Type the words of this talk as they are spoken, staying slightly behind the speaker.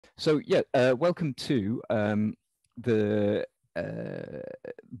So yeah, welcome to the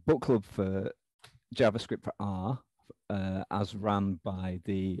book club for JavaScript for R, as run by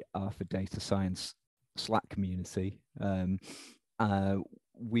the R for Data Science Slack community. We're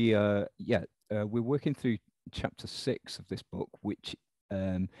working through chapter 6 of this book, which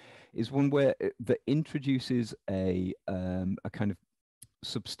is one where that introduces a kind of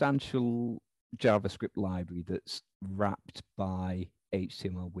substantial JavaScript library that's wrapped by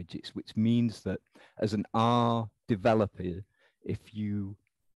HTML widgets, which means that as an R developer, if you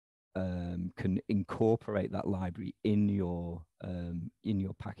can incorporate that library in your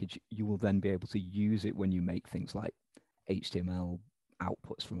package, you will then be able to use it when you make things like HTML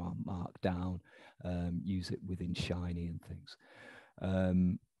outputs from our Markdown, use it within Shiny and things.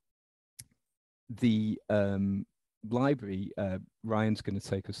 The library Ryan's going to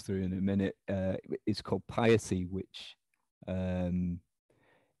take us through in a minute is called Piety, which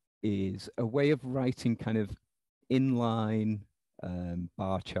is a way of writing kind of inline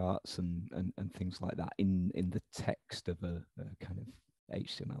bar charts and things like that in the text of a kind of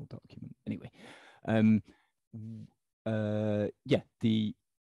HTML document. Anyway,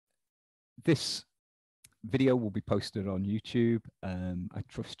 this video will be posted on YouTube. I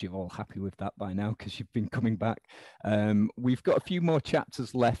trust you're all happy with that by now because you've been coming back. We've got a few more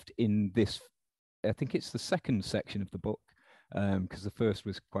chapters left in this. I think it's the second section of the book, because the first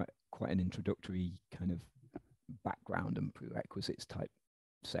was quite an introductory kind of background and prerequisites type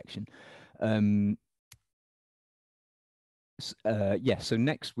section. So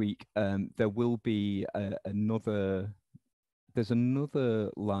next week there will be there's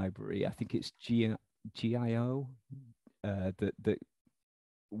another library. I think it's GIO that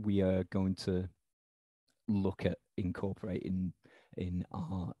we are going to look at incorporating in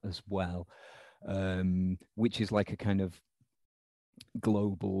R as well, which is like a kind of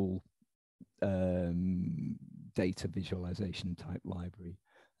global data visualization type library,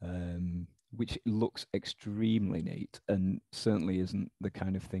 which looks extremely neat and certainly isn't the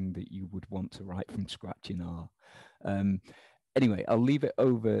kind of thing that you would want to write from scratch in R. Anyway, I'll leave it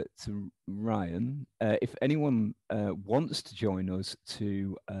over to Ryan. If anyone wants to join us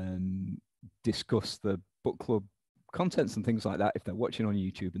to discuss the book club contents and things like that, if they're watching on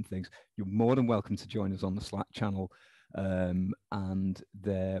YouTube and things, you're more than welcome to join us on the Slack channel. And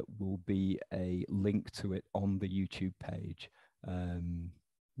there will be a link to it on the YouTube page.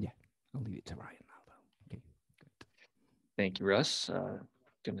 I'll leave it to Ryan now, though. Okay, good. Thank you, Russ.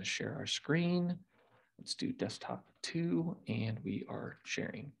 Going to share our screen. Let's do desktop 2, and we are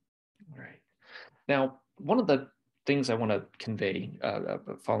sharing. All right. Now, one of the things I want to convey,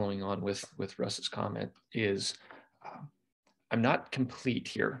 following on with Russ's comment, is I'm not complete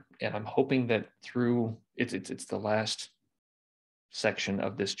here, and I'm hoping that through it's the last section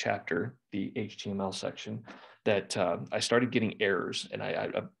of this chapter, the HTML section, that I started getting errors, and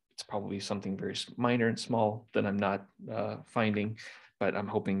it's probably something very minor and small that I'm not finding, but I'm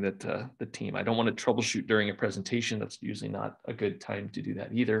hoping that the team, I don't want to troubleshoot during a presentation. That's usually not a good time to do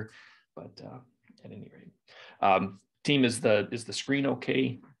that either, but at any rate. Team, is the screen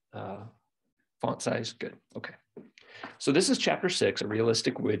okay? Font size, good, okay. So this is chapter 6, a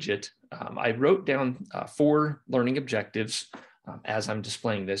realistic widget. I wrote down 4 learning objectives as I'm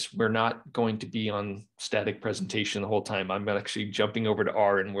displaying this. We're not going to be on static presentation the whole time. I'm actually jumping over to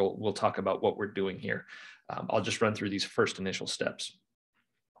R, and we'll talk about what we're doing here. I'll just run through these first initial steps.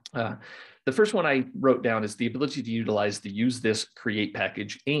 The first one I wrote down is the ability to utilize the use this create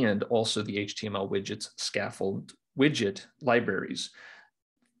package and also the HTML widgets scaffold widget libraries.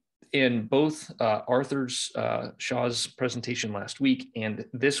 In both Shaw's presentation last week and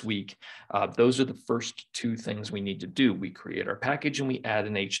this week, those are the first 2 things we need to do. We create our package and we add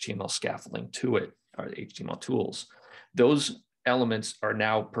an HTML scaffolding to it, our HTML tools. Those elements are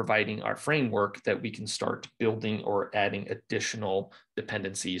now providing our framework that we can start building or adding additional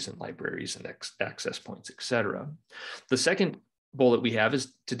dependencies and libraries and access points, etc. The second bullet we have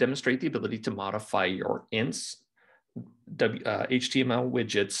is to demonstrate the ability to modify your ints, HTML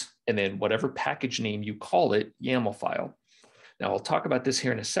widgets, and then whatever package name you call it, YAML file. Now I'll talk about this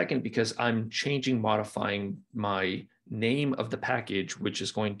here in a second because I'm modifying my name of the package, which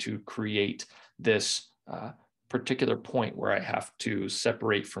is going to create this particular point where I have to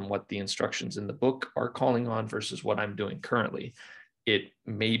separate from what the instructions in the book are calling on versus what I'm doing currently. It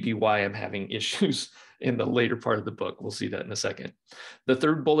may be why I'm having issues in the later part of the book. We'll see that in a second. The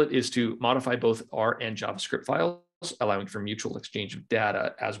third bullet is to modify both R and JavaScript files. allowing for mutual exchange of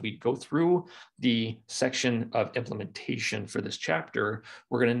data. As we go through the section of implementation for this chapter,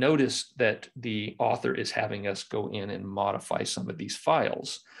 we're going to notice that the author is having us go in and modify some of these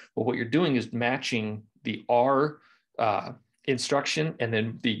files. Well, what you're doing is matching the R instruction and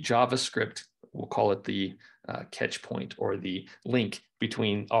then the JavaScript, we'll call it the catch point or the link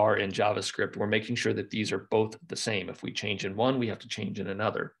between R and JavaScript. We're making sure that these are both the same. If we change in one, we have to change in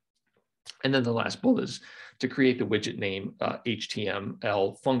another. And then the last bullet is to create the widget name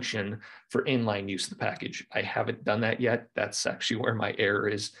HTML function for inline use of the package. I haven't done that yet. That's actually where my error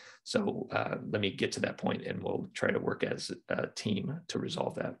is. So let me get to that point and we'll try to work as a team to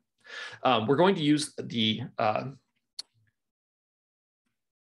resolve that. We're going to use the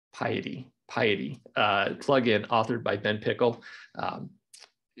Piety plugin authored by Ben Pickle.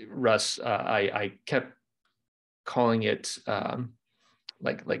 Russ, I kept calling it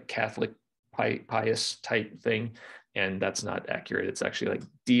like Catholic pious type thing, and that's not accurate. It's actually like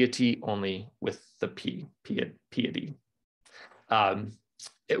deity only with the piety.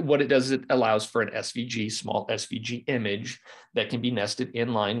 What it does is it allows for an SVG, small SVG image that can be nested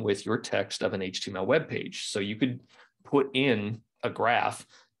in line with your text of an HTML web page. So you could put in a graph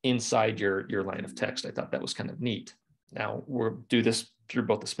inside your line of text. I thought that was kind of neat. Now we'll do this through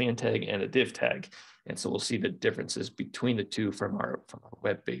both a span tag and a div tag. And so we'll see the differences between the two from our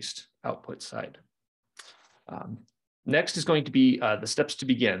web-based output side. Next is going to be the steps to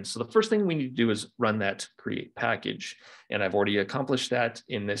begin. So the first thing we need to do is run that create package. And I've already accomplished that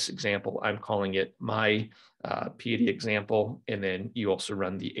in this example. I'm calling it my piety example. And then you also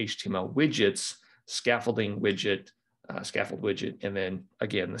run the HTML widgets, scaffolding widget, scaffold widget, and then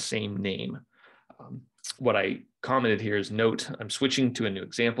again, the same name. What I commented here is note, I'm switching to a new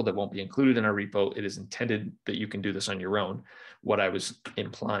example that won't be included in our repo. It is intended that you can do this on your own. What I was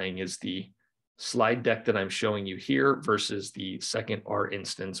implying is the slide deck that I'm showing you here versus the second R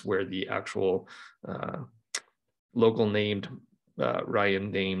instance where the actual local named,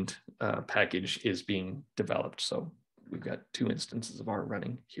 Ryan named package is being developed. So we've got two instances of R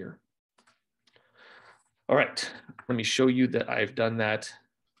running here. All right, let me show you that I've done that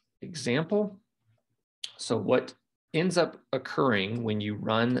example. So what ends up occurring when you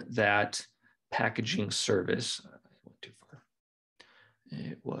run that packaging service, I went too far.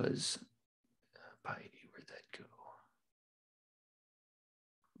 It was Piety, where'd that go?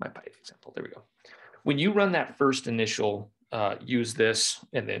 My Piety example, there we go. When you run that first initial use this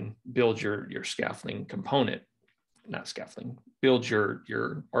and then build your scaffolding component, not scaffolding, build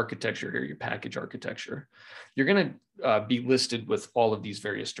your architecture here, your package architecture, you're going to be listed with all of these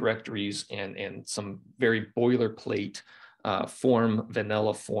various directories and some very boilerplate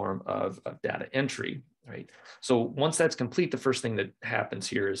vanilla form of data entry, right? So once that's complete, the first thing that happens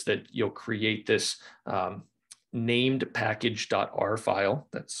here is that you'll create this named package.r file.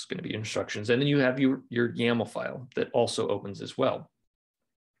 That's going to be instructions. And then you have your YAML file that also opens as well.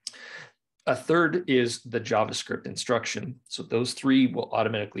 A third is the JavaScript instruction. So those three will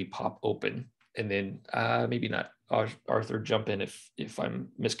automatically pop open. And then maybe not, Arthur, jump in if I'm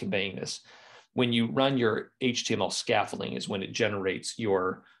misconveying this. When you run your HTML scaffolding is when it generates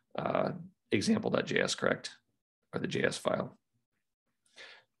your example.js, correct? Or the JS file.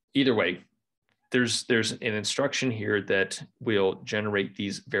 Either way, there's an instruction here that will generate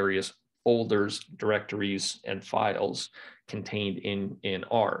these various folders, directories, and files contained in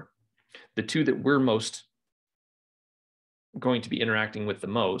R. The two that we're most going to be interacting with the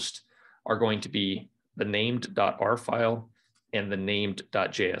most are going to be the named.r file and the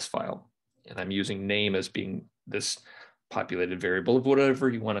named.js file. And I'm using name as being this populated variable of whatever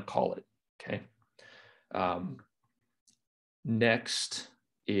you want to call it, okay? Next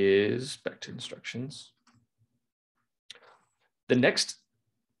is back to instructions. The next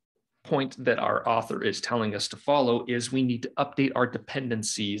point that our author is telling us to follow is we need to update our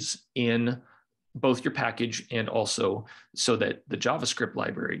dependencies in both your package and also so that the JavaScript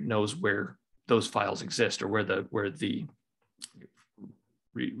library knows where those files exist or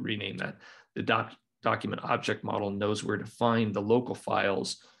rename that. The document object model knows where to find the local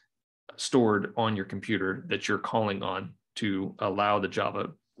files stored on your computer that you're calling on to allow the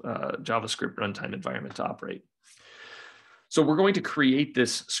JavaScript runtime environment to operate. So we're going to create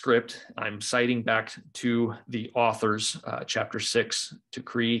this script. I'm citing back to the author's chapter 6 to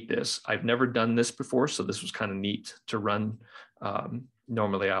create this. I've never done this before, so this was kind of neat to run.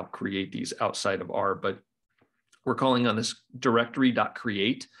 Normally I'll create these outside of R, but we're calling on this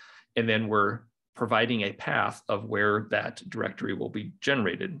directory.create, and then we're providing a path of where that directory will be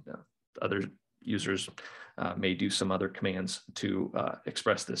generated. Other users may do some other commands to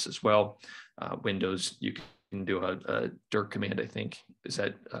express this as well. Windows, you can do a dir command, I think, is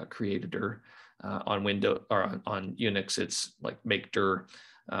that create a dir. On Windows or on Unix, it's like make dir.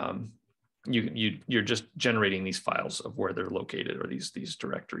 You're just generating these files of where they're located, or these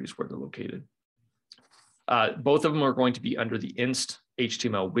directories where they're located. Both of them are going to be under the inst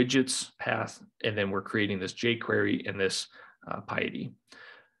HTML widgets path, and then we're creating this jQuery and this piety.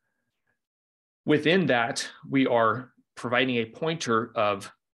 Within that, we are providing a pointer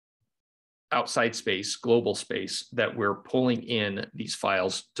of outside space, global space, that we're pulling in these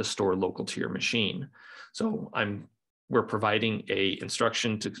files to store local to your machine. So we're providing a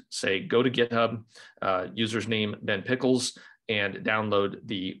instruction to say, go to GitHub, user's name, Ben Pickles, and download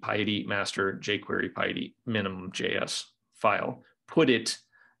the piety master jQuery piety minimum JS file, put it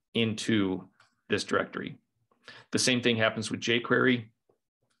into this directory. The same thing happens with jQuery.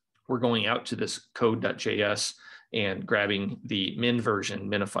 We're going out to this code.js and grabbing the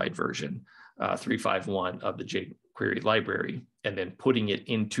minified version, 351 of the jQuery library, and then putting it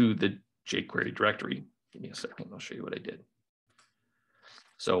into the jQuery directory. Give me a second, I'll show you what I did.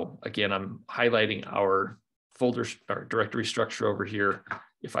 So again, I'm highlighting our folder or directory structure over here.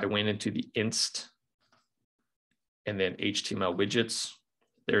 If I went into the inst and then HTML widgets,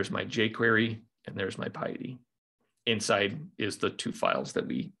 there's my jQuery and there's my piety. Inside is the two files that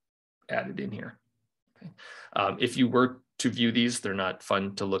we added in here. Okay. If you were to view these, they're not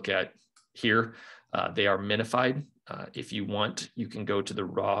fun to look at here. They are minified. If you want, you can go to the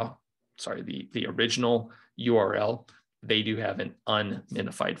the original URL. They do have an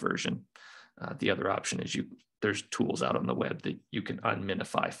unminified version. The other option is there's tools out on the web that you can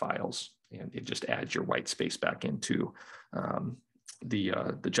unminify files, and it just adds your white space back into the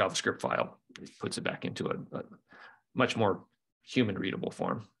JavaScript file. It puts it back into a much more human readable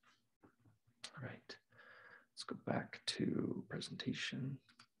form. All right, let's go back to presentation.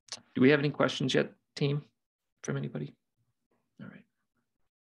 Do we have any questions yet, team, from anybody? All right.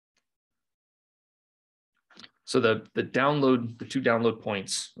 So the two download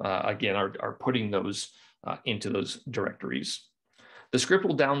points, again, are putting those into those directories. The script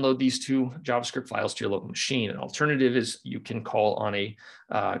will download these two JavaScript files to your local machine. An alternative is you can call on a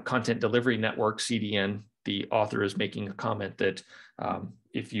content delivery network, CDN. The author is making a comment that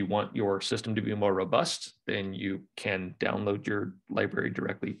if you want your system to be more robust, then you can download your library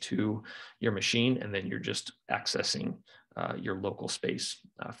directly to your machine, and then you're just accessing your local space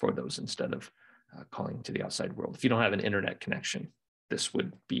for those instead of calling to the outside world. If you don't have an internet connection, this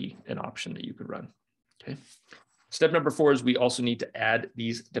would be an option that you could run. Okay. Step number 4 is we also need to add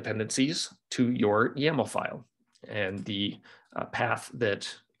these dependencies to your YAML file. And the path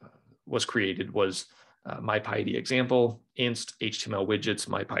that was created was my piety example, inst HTML widgets,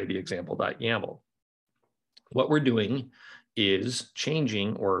 my piety example.yaml. What we're doing is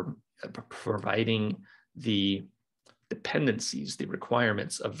changing or providing the dependencies, the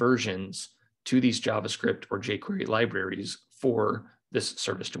requirements of versions to these JavaScript or jQuery libraries for this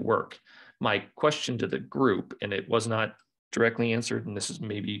service to work. My question to the group, and it was not directly answered, and this is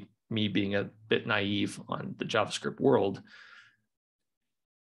maybe me being a bit naive on the JavaScript world,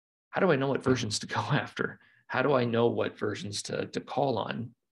 how do I know what versions to go after? How do I know what versions to call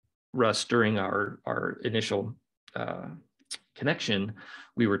on? Russ, during our initial connection,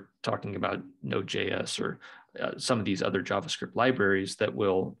 we were talking about Node.js or some of these other JavaScript libraries that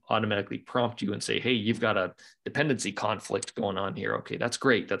will automatically prompt you and say, hey, you've got a dependency conflict going on here. Okay, that's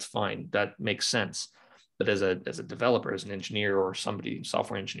great, that's fine, that makes sense. But as a developer, as an engineer or somebody,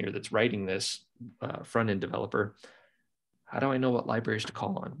 software engineer that's writing this, front-end developer, how do I know what libraries to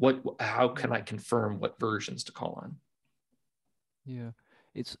call on? How can I confirm what versions to call on? Yeah,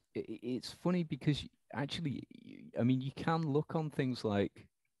 it's funny because actually, I mean, you can look on things like,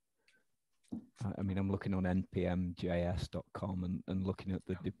 I mean, I'm looking on npmjs.com and looking at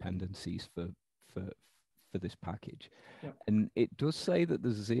the dependencies for this package. Yep. And it does say that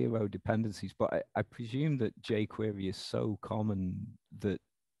there's 0 dependencies, but I presume that jQuery is so common that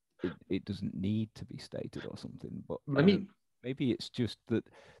it doesn't need to be stated or something. But maybe it's just that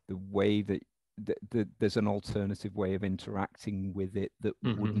the way that there's an alternative way of interacting with it that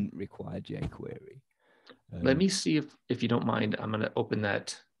wouldn't require jQuery. Let me see if you don't mind, I'm going to open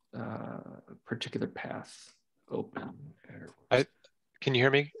that particular path open. Can you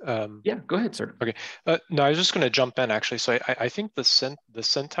hear me? Yeah, go ahead, sir. Okay. No, I was just going to jump in actually. So I think the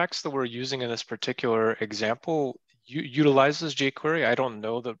syntax that we're using in this particular example utilizes jQuery. I don't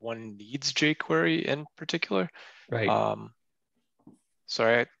know that one needs jQuery in particular. Right.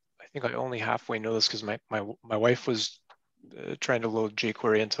 Sorry, I think I only halfway know this because my wife was trying to load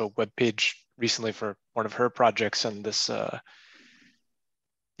jQuery into a web page recently for one of her projects, and this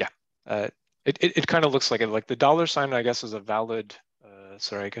It kind of looks like it. Like the $, I guess, is a valid.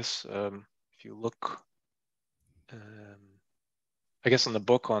 Sorry, I guess if you look, I guess in the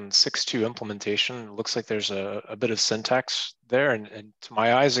book on 6.2 implementation, it looks like there's a bit of syntax there, and to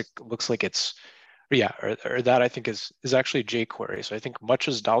my eyes, it looks like it's, yeah, or that I think is actually jQuery. So I think much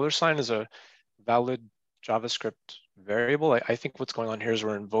as $, is a valid JavaScript variable. I think what's going on here is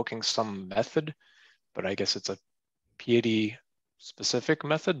we're invoking some method, but I guess it's a PID specific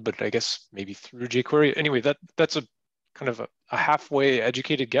method, but I guess maybe through jQuery. Anyway, that's a kind of a halfway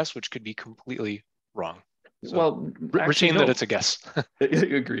educated guess, which could be completely wrong. So well, retain that it's a guess.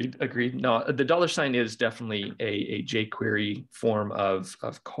 Agreed. No, the $, is definitely a jQuery form of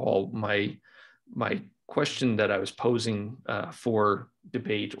call. My question that I was posing for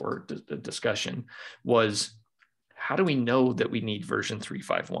debate or discussion was, how do we know that we need version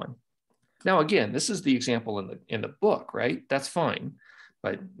 3.5.1? Now, again, this is the example in the book, right? That's fine.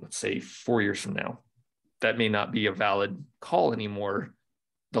 But let's say 4 years from now, that may not be a valid call anymore.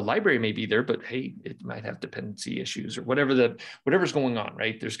 The library may be there, but hey, it might have dependency issues or whatever's going on,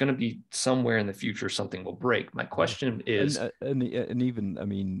 right? There's going to be somewhere in the future something will break. My question is, and even, I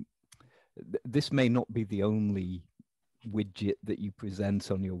mean, this may not be the only widget that you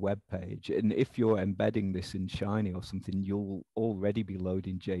present on your web page, and if you're embedding this in Shiny or something, you'll already be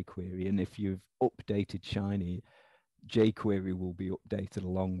loading jQuery, and if you've updated Shiny, jQuery will be updated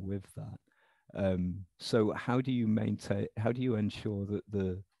along with that. So how do you ensure that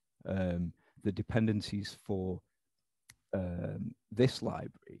the dependencies for this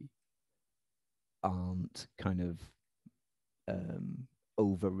library aren't kind of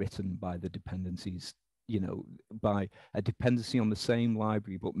overwritten by the dependencies, by a dependency on the same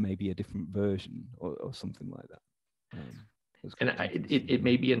library, but maybe a different version or something like that? And it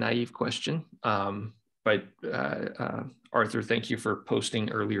may be a naive question, but Arthur, thank you for posting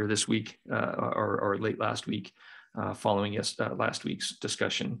earlier this week or late last week, following last week's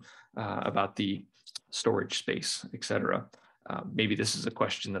discussion about the storage space, etc. Maybe this is a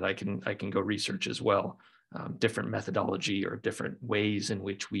question that I can go research as well. Different methodology or different ways in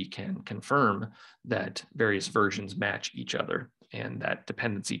which we can confirm that various versions match each other and that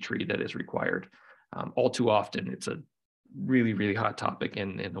dependency tree that is required. All too often, it's a really, really hot topic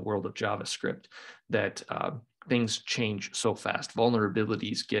in the world of JavaScript that things change so fast.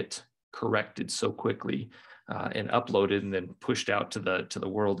 Vulnerabilities get corrected so quickly and uploaded and then pushed out to the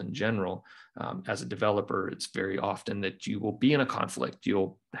world in general. As a developer, it's very often that you will be in a conflict.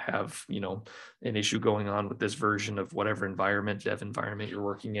 You'll have, an issue going on with this version of whatever dev environment you're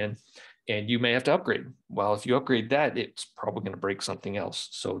working in, and you may have to upgrade. Well, if you upgrade that, it's probably going to break something else.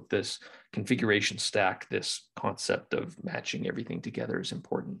 So this configuration stack, this concept of matching everything together is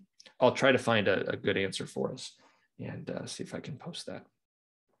important. I'll try to find a good answer for us and see if I can post that.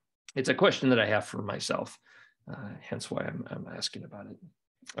 It's a question that I have for myself, hence why I'm asking about it.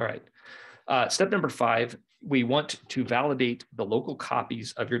 All right. Step number 5, we want to validate the local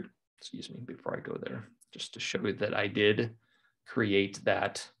copies of your, before I go there, just to show you that I did create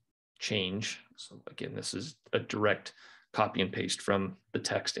that change. So again, this is a direct copy and paste from the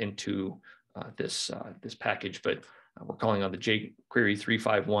text into this package, but we're calling on the jQuery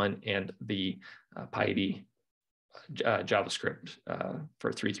 3.5.1 and the PyD JavaScript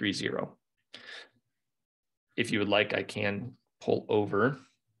for 3.3.0. If you would like, I can pull over.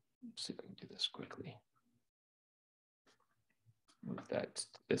 Let's see if I can do this quickly. Move that to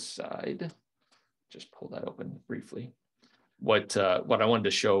this side. Just pull that open briefly. What I wanted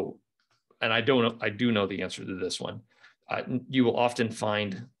to show, and I do know the answer to this one. You will often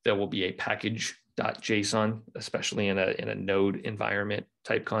find there will be a package.json, especially in a node environment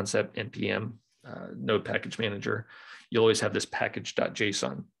type concept, npm, node package manager. You'll always have this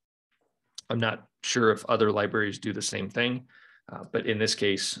package.json. I'm not sure if other libraries do the same thing, but in this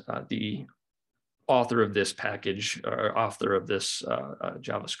case, the author of this package or author of this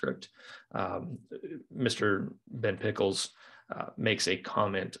JavaScript, Mr. Ben Pickles, makes a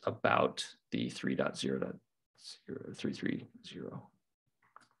comment about the 3.0.330.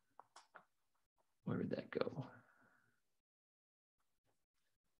 Where did that go?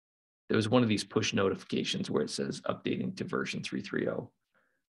 There was one of these push notifications where it says updating to version 3.3.0.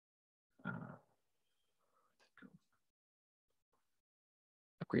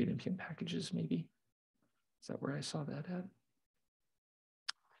 Upgrade npm packages, maybe. Is that where I saw that at?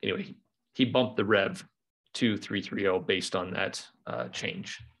 Anyway, he bumped the rev to 3.3.0 based on that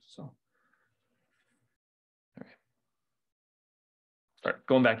change. So, all right,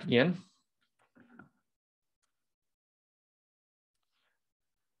 going back again.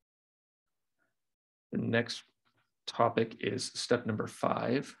 The next topic is step number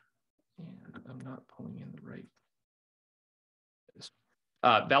 5. And I'm not pulling in the right.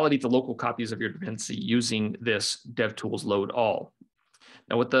 Validate the local copies of your dependency using this DevTools load all.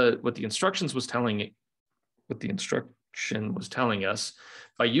 Now, what the instructions was telling, what the instruction was telling us,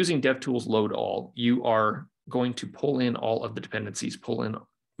 by using DevTools load all, you are going to pull in all of the dependencies,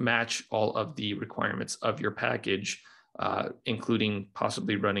 match all of the requirements of your package, including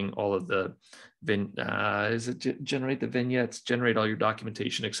possibly running all of the generate the vignettes, generate all your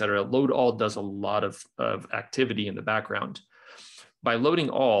documentation, etc. Load all does a lot of activity in the background. By loading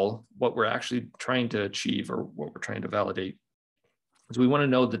all, what we're actually trying to achieve, or what we're trying to validate, is we want to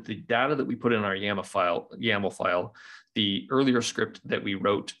know that the data that we put in our YAML file, the earlier script that we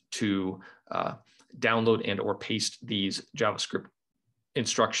wrote to download and or paste these JavaScript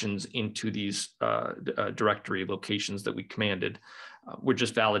instructions into these directory locations that we commanded, we're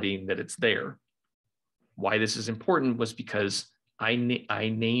just validating that it's there. Why this is important was because I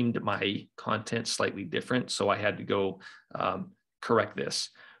named my content slightly different, so I had to go correct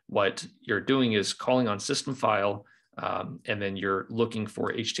this. What you're doing is calling on system file, and then you're looking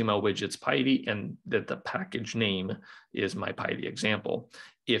for HTML widgets piety, and that the package name is my piety example.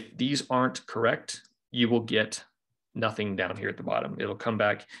 If these aren't correct, you will get nothing down here at the bottom. It'll come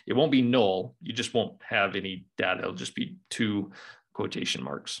back. It won't be null. You just won't have any data. It'll just be 2 quotation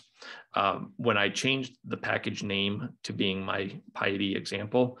marks. When I changed the package name to being my piety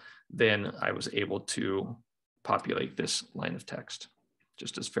example, then I was able to populate this line of text,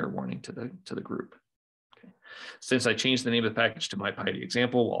 just as fair warning to the group. Okay. Since I changed the name of the package to my piety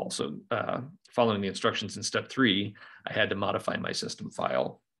example, while also following the instructions in step 3, I had to modify my system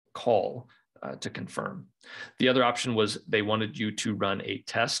file call to confirm. The other option was they wanted you to run a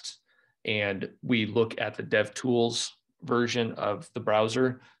test, and we look at the DevTools version of the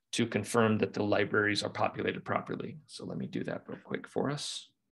browser to confirm that the libraries are populated properly. So let me do that real quick for us.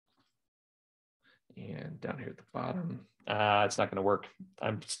 And down here at the bottom, it's not going to work.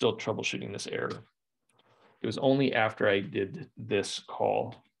 I'm still troubleshooting this error. It was only after I did this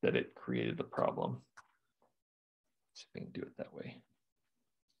call that it created the problem. Let's see if we can do it that way.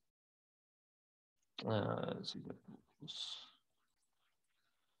 Let's see.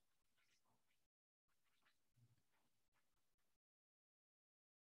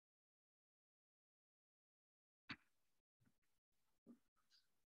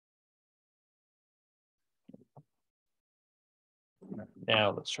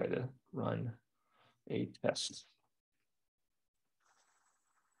 Now let's try to run a test.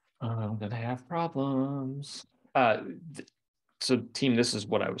 I'm gonna have problems. So team, this is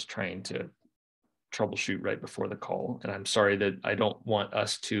what I was trying to troubleshoot right before the call. And I'm sorry that I don't want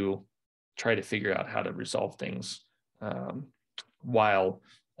us to try to figure out how to resolve things while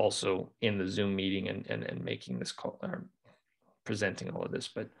also in the Zoom meeting and making this call, or presenting all of this.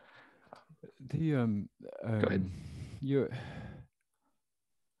 But the go ahead.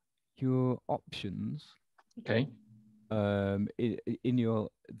 Your options, okay, in the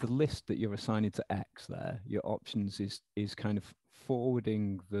list that you're assigning to X there, your options is kind of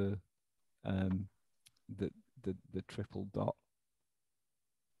forwarding the triple dot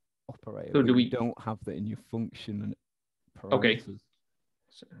operator. So but you don't have that in your function parameters.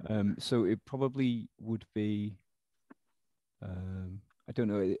 Okay. So it probably would be, I don't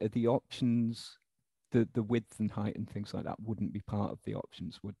know, the options, the width and height and things like that wouldn't be part of the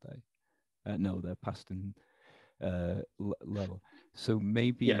options, would they? No, they're passed in level. So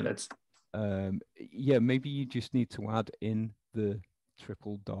maybe, yeah, that's maybe you just need to add in the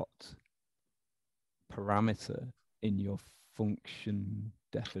triple dot parameter in your function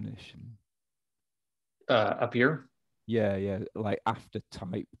definition. up here. Yeah, like after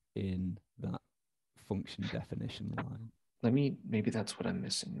type in that function definition line. Maybe that's what I'm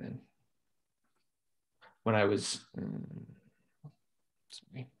missing then. When I was,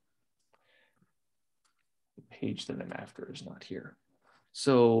 sorry, the page that I'm after is not here.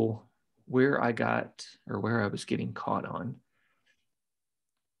 So where I was getting caught on.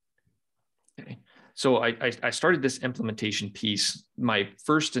 Okay. So I started this implementation piece. My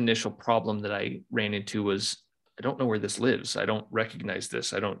first initial problem that I ran into was, I don't know where this lives. I don't recognize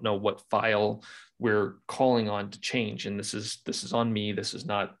this. I don't know what file we're calling on to change. And this is on me. This is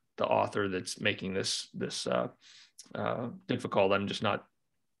not the author that's making this difficult. I'm just not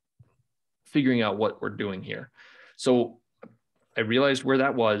figuring out what we're doing here. So I realized where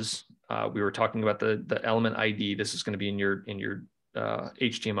that was. We were talking about the element ID. This is going to be in your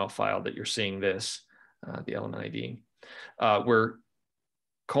HTML file that you're seeing this, the element ID. We're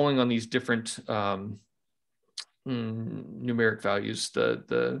calling on these different numeric values,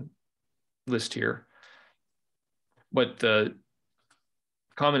 the list here. But the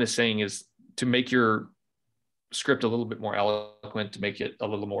Common is saying is to make your script a little bit more eloquent, to make it a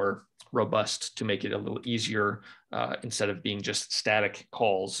little more robust, to make it a little easier, instead of being just static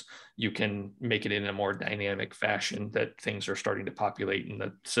calls, you can make it in a more dynamic fashion that things are starting to populate and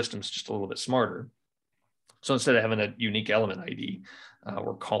the system's just a little bit smarter. So instead of having a unique element ID,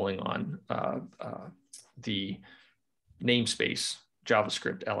 we're calling on the namespace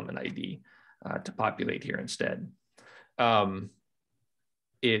JavaScript element ID to populate here instead.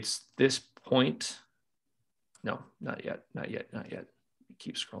 It's this point. No, not yet, not yet, not yet.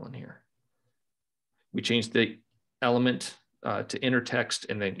 Keep scrolling here. We changed the element to inner text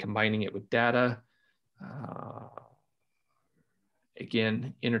and then combining it with data.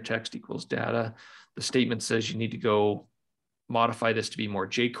 Again, inner text equals data. The statement says you need to go modify this to be more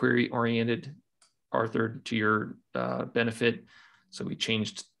jQuery oriented, Arthur, to your benefit. So we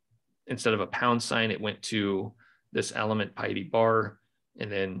changed, instead of a pound sign, it went to this element piety bar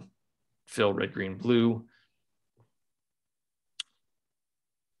and then fill red, green, blue.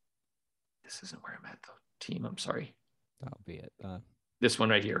 This isn't where I'm at though, team, I'm sorry. That'll be it. This one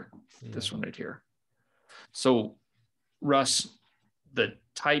right here, yeah. This one right here. So Russ, the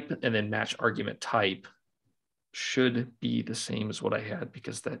type and then match argument type should be the same as what I had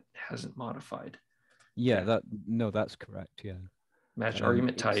because that hasn't modified. Yeah, that's correct. Yeah. Match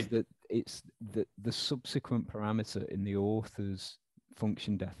argument type. It's the subsequent parameter in the author's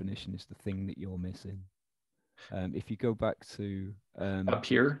function definition is the thing that you're missing. If you go back to up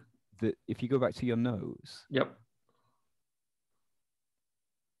here, if you go back to your notes. Yep.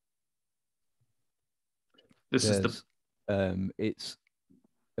 This is the it's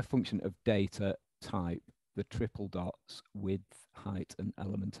a function of data type, the triple dots, width, height, and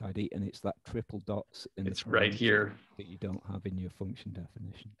element ID, and it's that triple dots in it's right here that you don't have in your function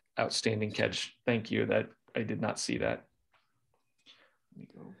definition. Outstanding catch. Thank you. That I did not see that. Let me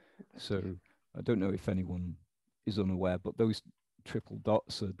go. So I don't know if anyone is unaware, but those triple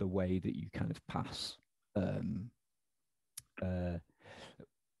dots are the way that you kind of pass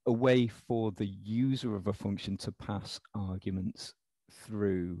a way for the user of a function to pass arguments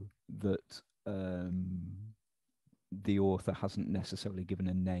through that the author hasn't necessarily given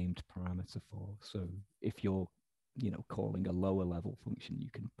a named parameter for. So if you're, calling a lower level function,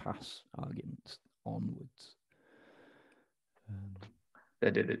 you can pass arguments onwards.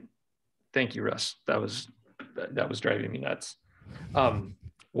 That did it. Thank you, Russ. That was driving me nuts.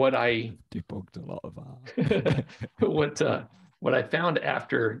 What I debugged a lot of R. What I found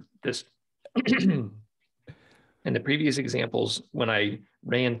after this in the previous examples, when I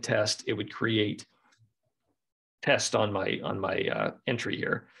ran test, it would create test on my entry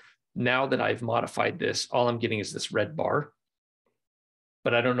here. Now that I've modified this, all I'm getting is this red bar.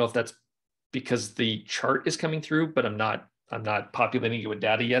 But I don't know if that's because the chart is coming through, but I'm not populating it with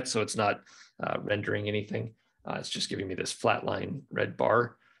data yet, so it's not rendering anything. It's just giving me this flat line red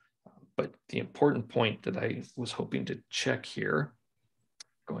bar. But the important point that I was hoping to check here,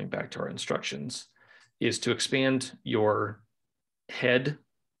 going back to our instructions, is to expand your head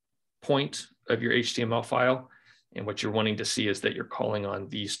point of your HTML file. And what you're wanting to see is that you're calling on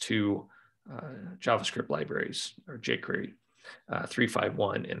these two JavaScript libraries, or jQuery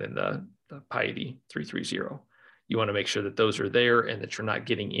 351 and then the piety 330. You want to make sure that those are there and that you're not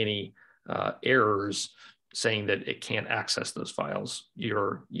getting any errors saying that it can't access those files.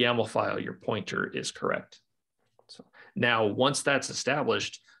 Your YAML file, your pointer is correct. So now, once that's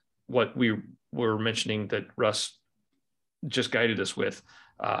established, what we were mentioning that Russ just guided us with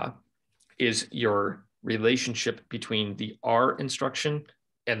is your relationship between the R instruction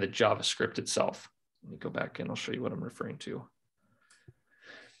and the JavaScript itself. Let me go back and I'll show you what I'm referring to.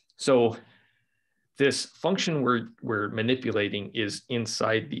 So this function we're manipulating is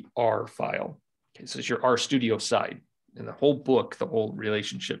inside the R file. Okay, so it's your RStudio side. And the whole book, the whole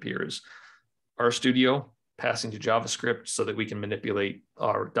relationship here is RStudio passing to JavaScript so that we can manipulate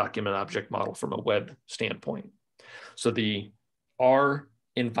our document object model from a web standpoint. So the R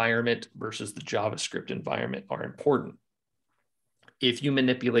environment versus the JavaScript environment are important. If you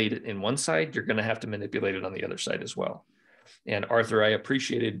manipulate it in one side, you're going to have to manipulate it on the other side as well. And Arthur, I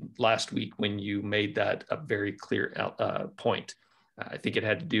appreciated last week when you made that a very clear point. I think it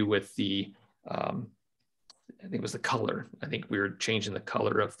had to do with the, I think it was the color. I think we were changing the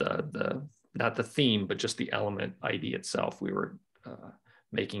color of the not the theme, but just the element ID itself. We were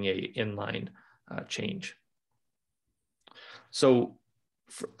making a inline change. So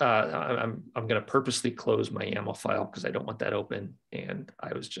I'm going to purposely close my YAML file because I don't want that open. And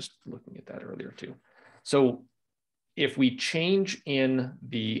I was just looking at that earlier too. So if we change in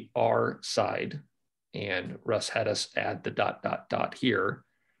the R side, and Russ had us add the ... here.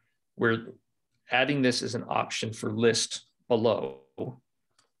 We're adding this as an option for list below.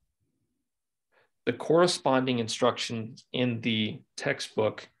 The corresponding instructions in the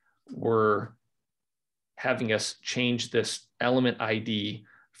textbook were having us change this element ID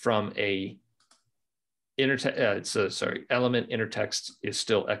from a element intertext is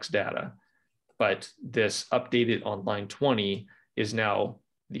still X data, but this updated on line 20 is now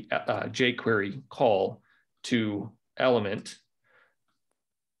the jQuery call to element,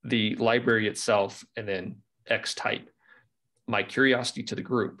 the library itself, and then X type. My curiosity to the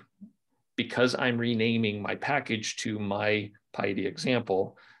group, because I'm renaming my package to my PyD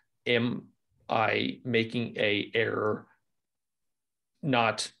example, am I making a error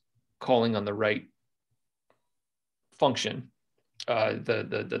not calling on the right function?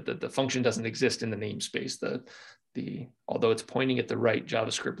 The function doesn't exist in the namespace. Although it's pointing at the right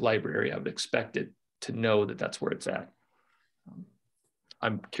JavaScript library, I would expect it to know that that's where it's at.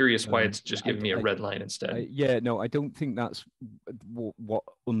 I'm curious why it's just giving me a red line instead. Yeah, no, I don't think that's what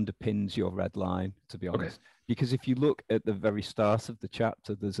underpins your red line, to be honest. Okay. Because if you look at the very start of the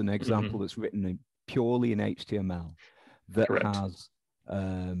chapter, there's an example that's written purely in HTML that Correct. has,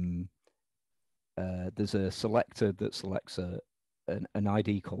 there's a selector that selects an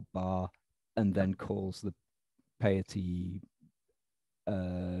ID called bar and then calls the piety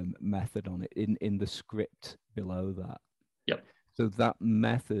method on it in the script below that. Yep. So that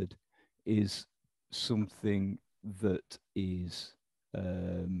method is something that is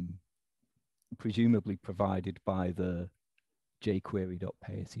presumably provided by the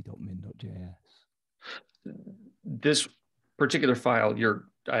jQuery.piety.min.js. This particular file,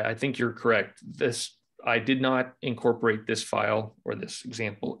 I think you're correct. I did not incorporate this file or this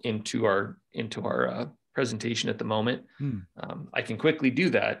example into our presentation at the moment. I can quickly do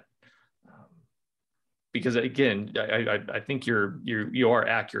that. Because again, I think you are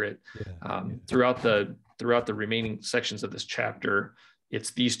accurate. Throughout the remaining sections of this chapter,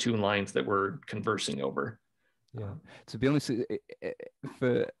 it's these two lines that we're conversing over. Yeah. To be honest,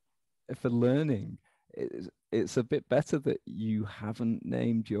 for learning, it's a bit better that you haven't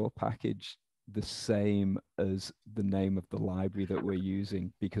named your package the same as the name of the library that we're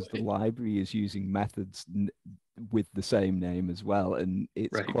using, because the library is using methods with the same name as well, and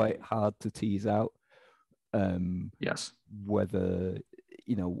it's quite hard to tease out yes, whether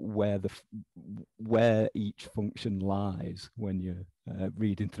where each function lies when you're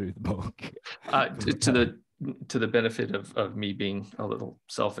reading through the book. To the benefit of me being a little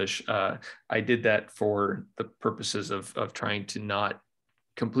selfish, I did that for the purposes of trying to not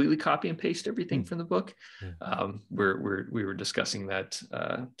completely copy and paste everything from the book. We were discussing that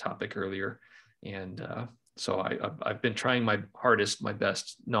topic earlier, and so I've been trying my hardest, my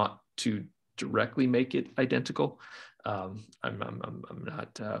best, not to directly make it identical. I'm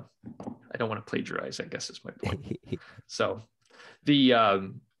not. I don't want to plagiarize, I guess is my point. So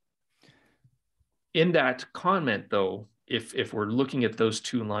the in that comment though, if we're looking at those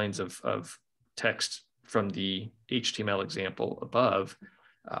two lines of text from the HTML example above,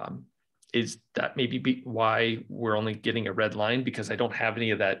 is that maybe why we're only getting a red line? Because I don't have any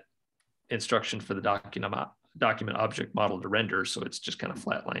of that instruction for the document object model to render, so it's just kind of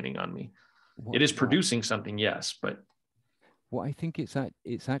flatlining on me. It is producing something, yes, but what I think it's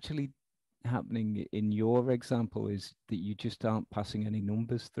actually happening in your example is that you just aren't passing any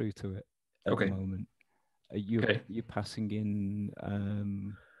numbers through to it at the moment. You're passing in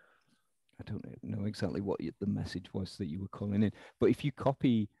I don't know exactly what the message was that you were calling in, but if you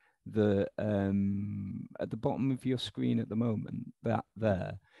copy the at the bottom of your screen at the moment, that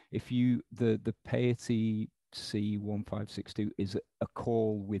there, if you the piety C1562 is a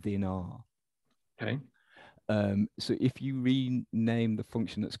call within R. Okay. So if you rename the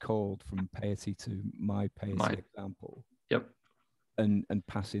function that's called from piety to my piety example, and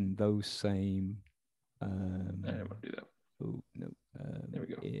pass in those same I don't want to do that. Oh no, there we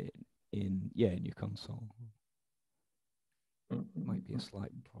go. In your console. Might be a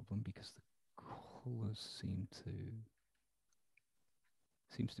slight problem because the colors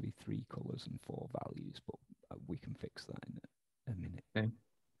seems to be 3 colors and 4 values, but we can fix that in a minute. Okay.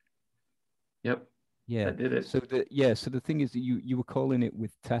 Yep. Yeah, I did it. So the thing is that you were calling it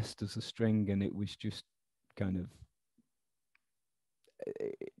with test as a string, and it was just kind of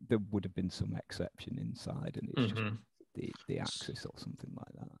there would have been some exception inside, and it's just the axis or something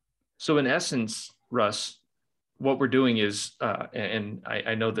like that. So in essence, Russ, what we're doing is, and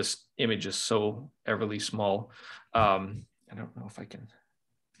I know this image is so everly small. I don't know if I can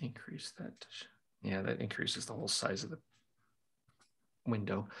increase that. Yeah, that increases the whole size of the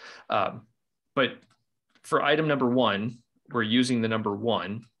window. But for item number 1, we're using the number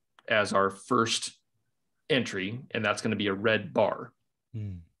 1 as our first entry, and that's going to be a red bar.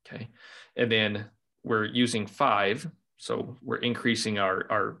 Okay. And then we're using 5. So we're increasing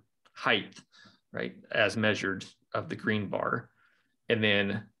our height, right, as measured of the green bar. And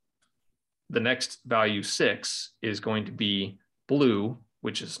then the next value 6 is going to be blue,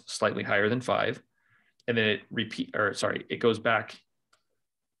 which is slightly higher than 5. And then it goes back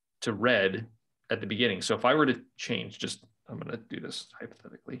to red at the beginning. So if I were to change, I'm going to do this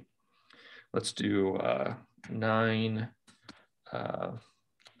hypothetically. Let's do 9,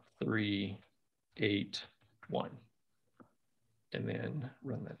 3, 8, 1, and then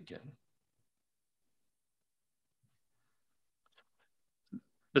run that again.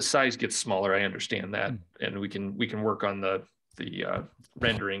 The size gets smaller. I understand that, and we can work on the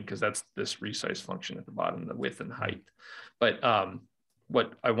rendering, because that's this resize function at the bottom, the width and height. But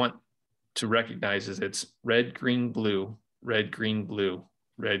what I want to recognize is it's red, green, blue, red, green, blue,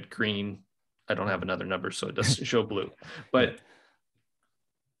 red, green. I don't have another number, so it doesn't show blue, but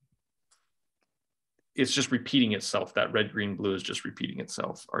it's just repeating itself. That red, green, blue is just repeating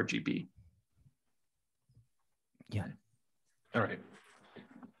itself, RGB. Yeah. All right.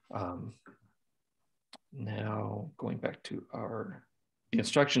 Now going back to the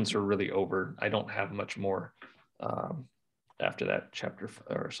instructions are really over. I don't have much more after that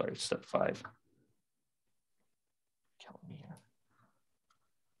step 5.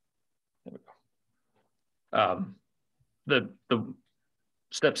 There we go. The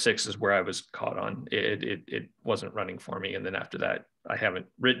step 6 is where I was caught on. It wasn't running for me. And then after that, I haven't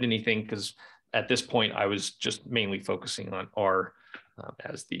written anything, because at this point I was just mainly focusing on R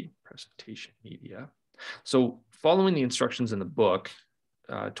as the presentation media. So following the instructions in the book,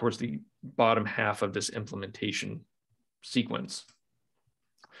 towards the bottom half of this implementation sequence,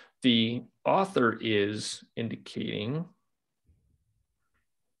 the author is indicating,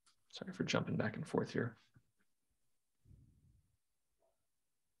 sorry for jumping back and forth here.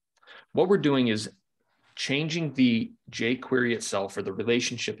 What we're doing is changing the jQuery itself, or the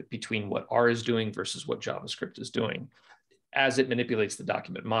relationship between what R is doing versus what JavaScript is doing, as it manipulates the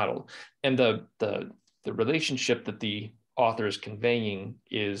document model. And the relationship that the author is conveying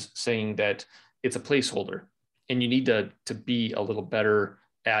is saying that it's a placeholder, and you need to be a little better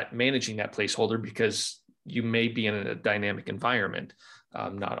at managing that placeholder, because you may be in a dynamic environment.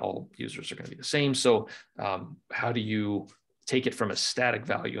 Not all users are going to be the same. So how do you take it from a static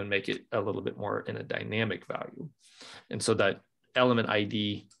value and make it a little bit more in a dynamic value? And so that element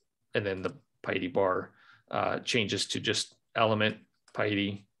ID and then the piety bar changes to just element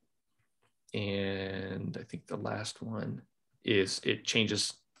piety. And I think the last one is it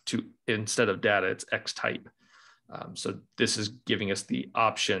changes to, instead of data, it's X type. So this is giving us the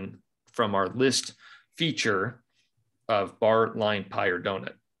option from our list feature of bar, line, pie, or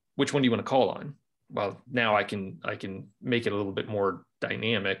donut. Which one do you want to call on? Well, now I can make it a little bit more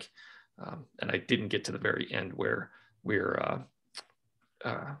dynamic. And I didn't get to the very end where we're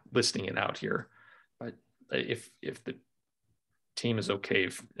listing it out here. But if the team is okay,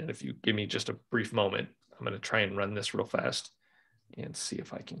 and if you give me just a brief moment, I'm going to try and run this real fast and see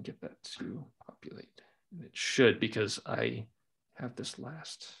if I can get that to populate. And it should, because I have this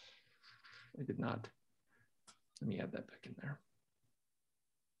last. I did not. Let me add that back in there.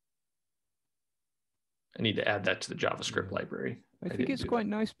 I need to add that to the JavaScript library. I think it's quite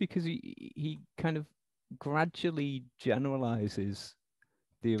nice, because he kind of gradually generalizes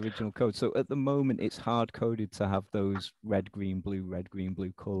the original code. So at the moment, it's hard coded to have those red, green,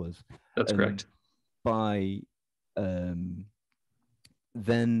 blue colors. That's correct. By then,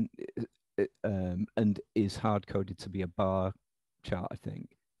 and is hard coded to be a bar chart, I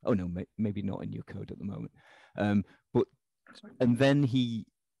think. Oh no, maybe not in your code at the moment. And then he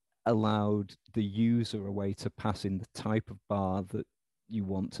allowed the user a way to pass in the type of bar that you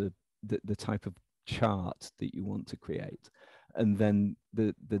want to, the type of chart that you want to create. And then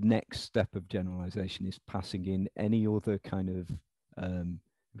the next step of generalization is passing in any other kind of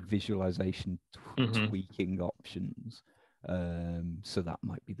visualization tweaking options. So that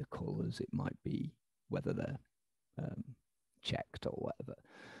might be the colors, it might be whether they're checked or whatever.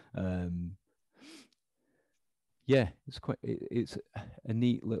 Yeah, it's a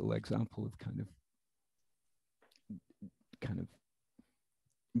neat little example of kind of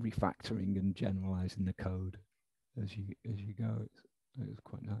refactoring and generalizing the code as you go. It's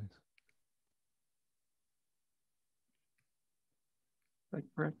quite nice. Like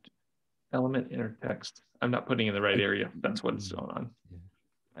correct element inner text. I'm not putting in the right area. That's what's going on. Yeah.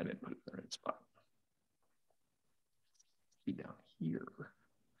 I didn't put it in the right spot. Be down here.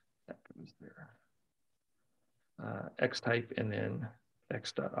 That goes there. X type and then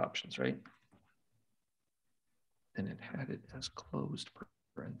X dot options, right? And it had it as closed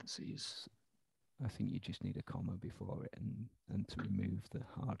parentheses. I think you just need a comma before it and to remove the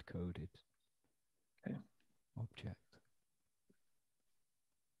hard-coded object.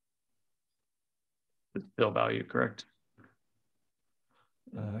 The fill value, correct?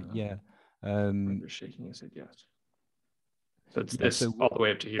 Yeah. They're shaking his head yes. So it's Yeah, this so all the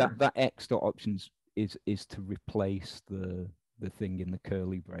way up to here. That X dot options is to replace the thing in the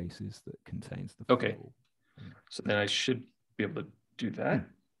curly braces that contains the Okay. fill. So then I should be able to do that.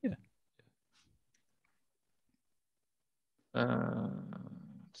 Yeah.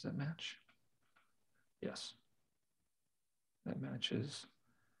 Does that match? Yes. That matches.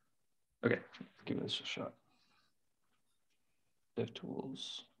 Okay, let's give this a shot.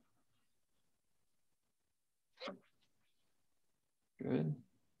 DevTools. Good.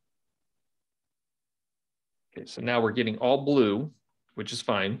 Okay, so now we're getting all blue, which is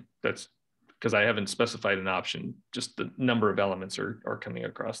fine. That's because I haven't specified an option. Just the number of elements are coming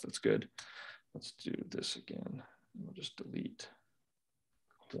across. That's good. Let's do this again. We'll just delete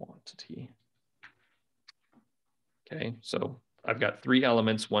quantity. Okay, so I've got 3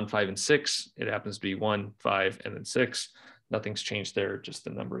 elements, 1, 5, and 6. It happens to be 1, 5, and then 6. Nothing's changed there, just the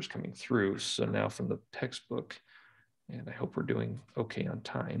numbers coming through. So now from the textbook, and I hope we're doing okay on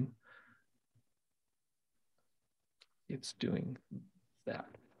time, it's doing that.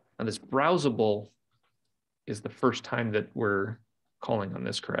 Now this browsable is the first time that we're calling on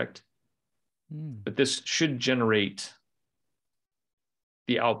this, correct? But this should generate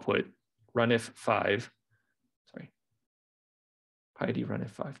the output run if 5. Sorry. PyD run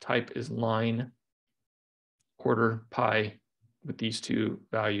if 5. Type is line, quarter, pi with these 2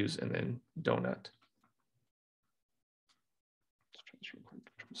 values, and then donut. Let's try this real quick.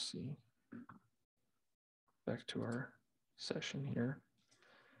 Control C. Back to our session here.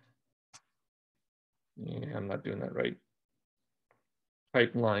 Yeah, I'm not doing that right.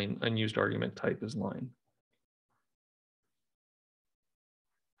 Type line, unused argument type is line.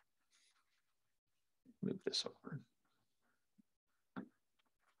 Move this over.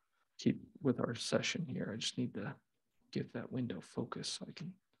 Keep with our session here. I just need to give that window focus so I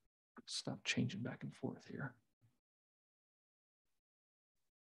can stop changing back and forth here.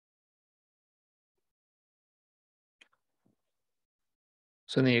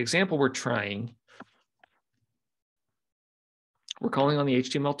 So in the example we're trying, we're calling on the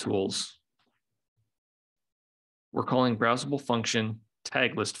HTML tools. We're calling browsable function,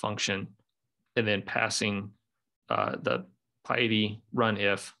 tag list function, and then passing the PyD run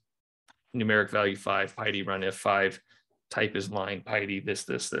if, numeric value 5, PyD run if 5, type is line, PyD this.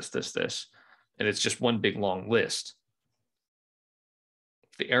 And it's just one big long list.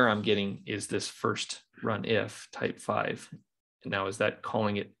 The error I'm getting is this first run if type 5. And now is that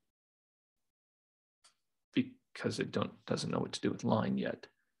calling it because it doesn't know what to do with line yet?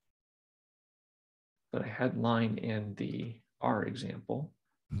 But I had line in the R example.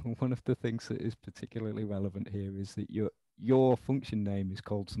 One of the things that is particularly relevant here is that your function name is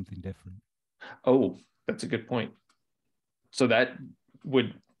called something different. Oh, that's a good point. So that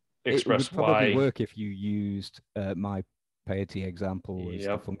would express it would probably why. work if you used my piety example as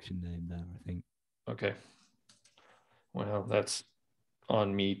the Yep. function name there, I think. Okay. Well, that's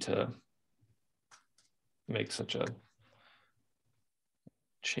on me to make such a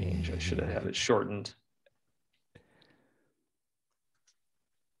change. I should have had it shortened.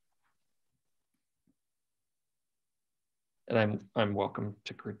 And I'm welcome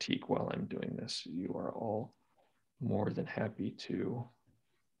to critique while I'm doing this. You are all more than happy to.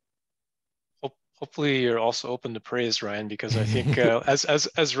 Hopefully you're also open to praise, Ryan, because I think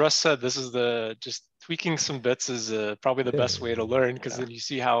as Russ said, this is just tweaking some bits is probably the best way to learn, because then you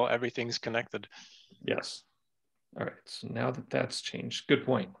see how everything's connected. Yes. All right. So now that that's changed, good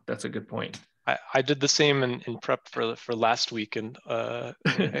point. That's a good point. I did the same in prep for last week, and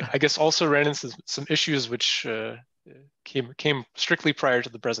I guess also ran into some issues which came strictly prior to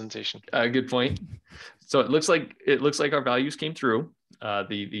the presentation. Good point. So it looks like our values came through.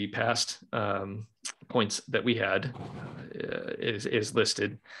 The past points that we had is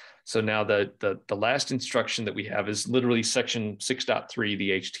listed. So now the last instruction that we have is literally section 6.3, the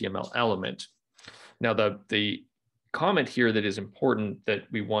HTML element. Now the comment here that is important that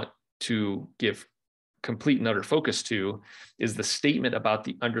we want to give complete and utter focus to is the statement about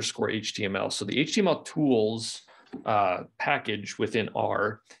the underscore HTML. So the HTML tools package within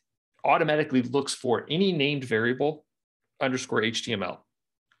R automatically looks for any named variable underscore HTML.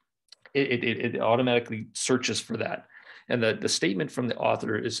 It automatically searches for that. And the statement from the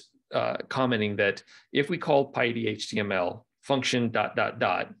author is commenting that if we call piety HTML function ...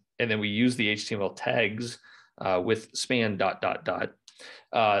 and then we use the HTML tags with span ...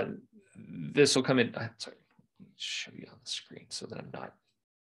 this will come in. Sorry, let me show you on the screen so that I'm not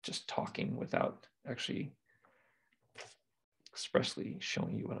just talking without actually expressly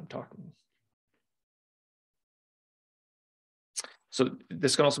showing you what I'm talking. So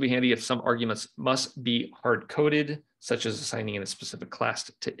this can also be handy if some arguments must be hard-coded, such as assigning in a specific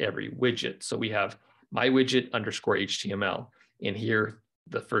class to every widget. So we have my widget underscore HTML. And here,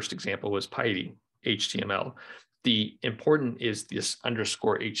 the first example was piety HTML. The important is this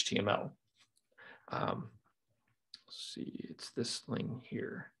underscore HTML. Let's see, it's this thing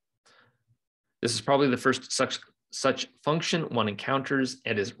here. This is probably the first such function one encounters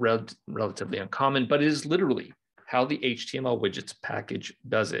and is relatively uncommon, but it is literally how the HTML widgets package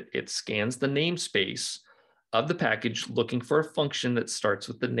does it. It scans the namespace of the package looking for a function that starts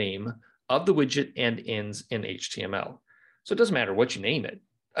with the name of the widget and ends in HTML. So it doesn't matter what you name it.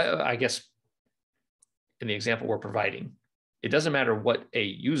 I guess in the example we're providing, it doesn't matter what a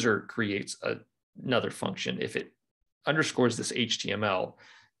user creates another function. If it underscores this HTML,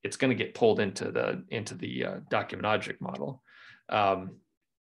 it's going to get pulled into the document object model, and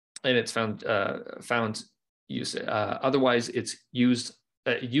it's found use. Otherwise, it's used.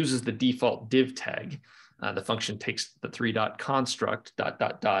 It uses the default div tag. The function takes the 3 construct ...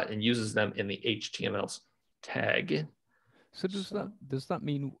 and uses them in the HTML's tag. So does that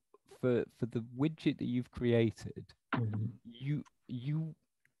mean for the widget that you've created, you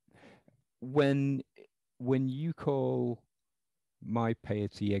when you call my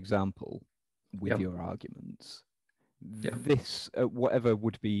piety example with your arguments, this whatever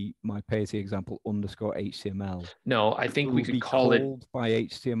would be my piety example underscore HTML. No, I think we could call it by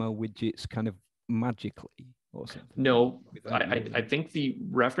HTML widgets kind of magically or something. No, I think the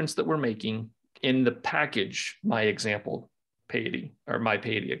reference that we're making in the package, my example piety or my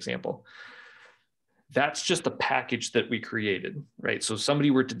piety example, that's just the package that we created, right? So if somebody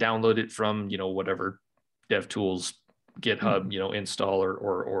were to download it from, whatever DevTools, GitHub, install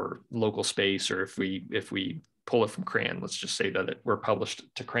or local space, or if we pull it from CRAN, let's just say that we're published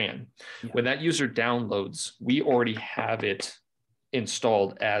to CRAN. Yeah. When that user downloads, we already have it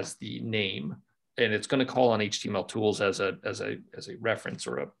installed as the name, and it's going to call on HTML tools as a reference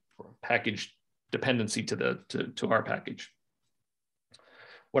or a package dependency to our package.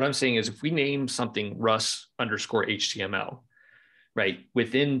 What I'm saying is if we name something Russ underscore HTML, right,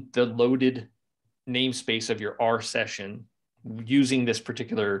 within the loaded namespace of your R session, using this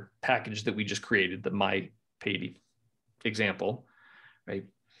particular package that we just created, the my piety example, right?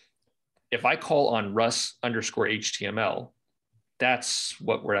 If I call on Russ underscore HTML, that's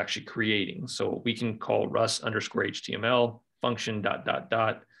what we're actually creating. So we can call Russ underscore HTML function ...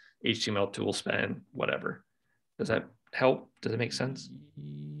 HTML tool span, whatever. Does that help? Does it make sense?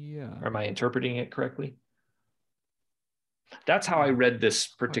 Yeah. Or am I interpreting it correctly? That's how I read this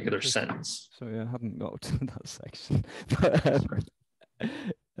particular sentence. Sorry, I hadn't got to that section.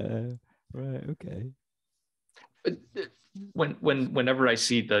 Right, okay. Whenever I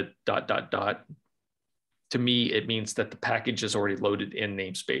see the ... to me, it means that the package is already loaded in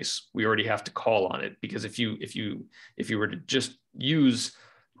namespace. We already have to call on it, because if you were to just use,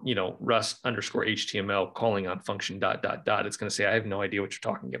 Rust underscore HTML calling on function ... it's going to say, I have no idea what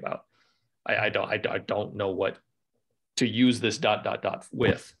you're talking about. I don't know what to use this ...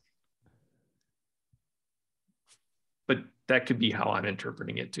 with. But that could be how I'm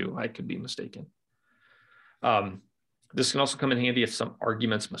interpreting it too. I could be mistaken. This can also come in handy if some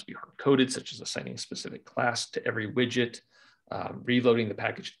arguments must be hard-coded, such as assigning a specific class to every widget. Reloading the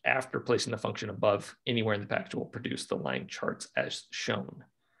package after placing the function above anywhere in the package will produce the line charts as shown.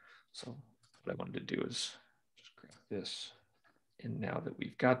 So what I wanted to do is just grab this. And now that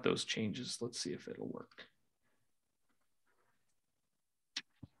we've got those changes, let's see if it'll work.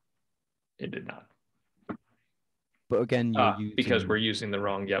 It did not. But again, because we're using the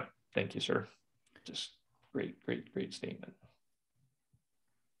wrong, yep. Thank you, sir. Just great statement.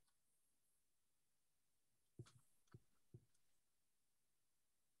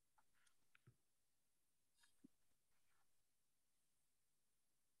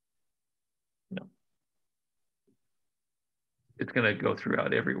 No. It's going to go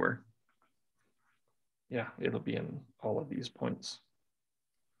throughout everywhere. Yeah, it'll be in all of these points.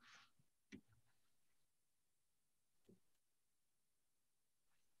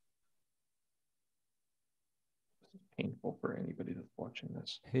 Painful for anybody that's watching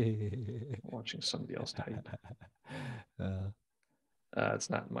this. Watching somebody else type. It's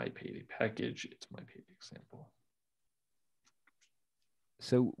not my piety package, it's my piety example.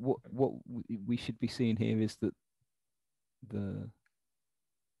 So what we should be seeing here is that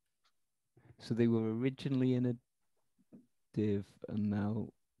so they were originally in a div, and now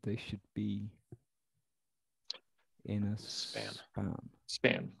they should be in a Span.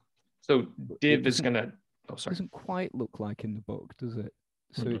 Span. So div is gonna. Oh, sorry. Doesn't quite look like in the book, does it?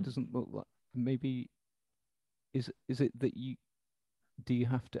 So it doesn't look like. Maybe is it that do you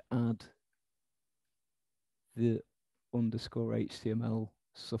have to add the underscore HTML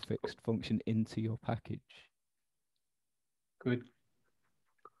suffixed function into your package? Good.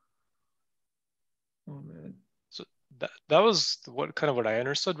 Oh, man. So that was what I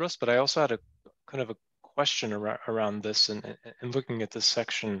understood, Russ. But I also had a kind of a question around this, and looking at this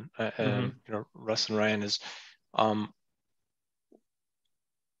section, you know, Russ and Ryan, is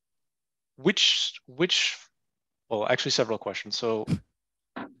which well, actually several questions. So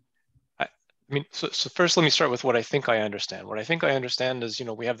I mean, so first let me start with what I think I understand. What I think I understand is, you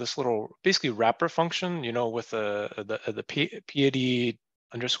know, we have this little basically wrapper function, you know, with the PID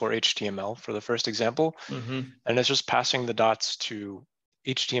underscore HTML for the first example, and it's just passing the dots to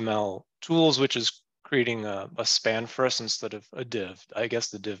HTML tools, which is creating a span for us instead of a div. I guess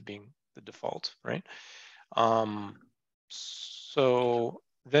the div being the default, right? So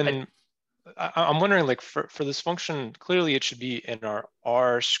then I'm wondering, like, for this function, clearly it should be in our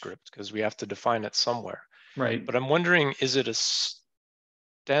R script because we have to define it somewhere. Right. But I'm wondering, is it a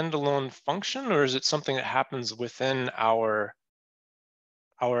standalone function, or is it something that happens within our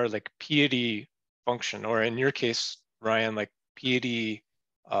like PID function, or in your case, Ryan, like PID,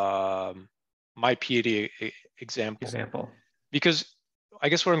 my PID example? Because I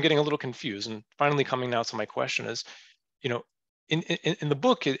guess where I'm getting a little confused, and finally coming now to my question, is, you know, in the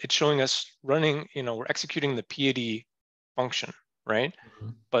book, it's showing us running, you know, we're executing the PID function, right?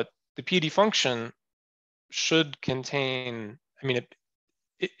 But the PID function should contain, I mean,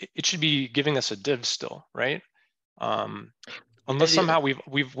 it should be giving us a div still, right? Unless somehow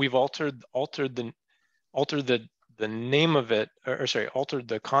we've altered the name of it, or sorry, altered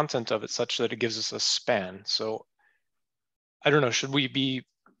the content of it such that it gives us a span. So I don't know, should we be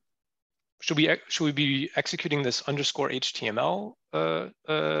executing this underscore HTML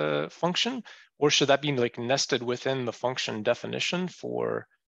function, or should that be like nested within the function definition for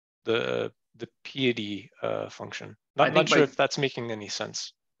the PID function? Not sure if that's making any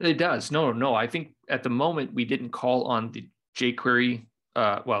sense. It does. No. I think at the moment we didn't call on the jQuery.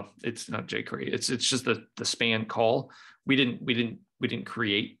 Well, it's not jQuery. It's just the span call. We didn't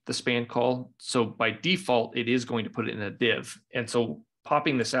create the span call. So by default, it is going to put it in a div. And so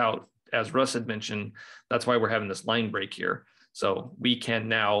popping this out, as Russ had mentioned, that's why we're having this line break here. So we can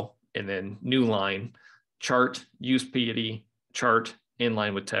now, and then new line, chart, use PID, chart,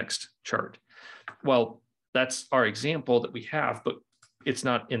 inline with text, chart. Well, that's our example that we have, but it's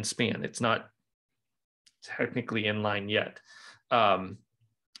not in span. It's not technically inline yet. Now,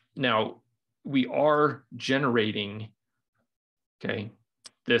 we are generating, okay,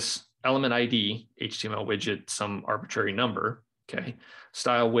 this element ID, HTML widget, some arbitrary number, okay,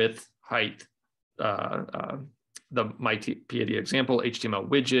 style width, height, my PID example, HTML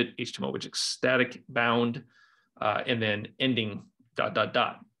widget static bound, and then ending ...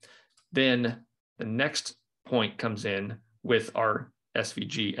 Then the next point comes in with our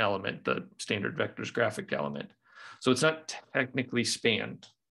SVG element, the standard vectors graphic element. So it's not technically spanned.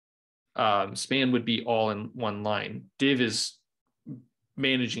 Span would be all in one line. Div is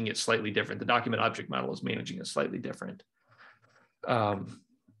managing it slightly different. The document object model is managing it slightly different. Go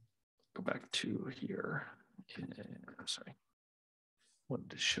back to here. I'm sorry.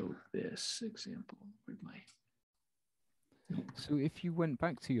 Wanted to show this example. Where'd my... So if you went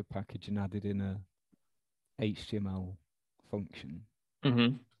back to your package and added in a HTML function,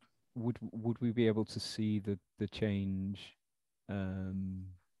 would we be able to see the change on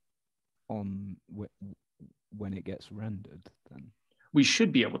when it gets rendered then? We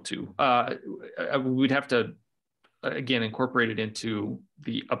should be able to. We'd have to, again, incorporate it into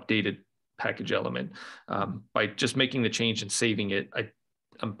the updated package element. By just making the change and saving it,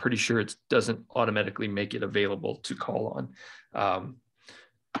 I'm pretty sure it doesn't automatically make it available to call on.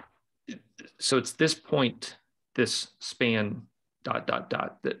 So it's this point, this span ...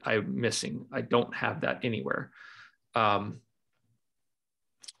 that I'm missing. I don't have that anywhere. But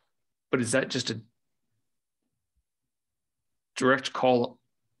is that just a direct call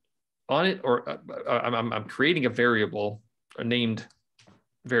on it, or I'm creating a variable, a named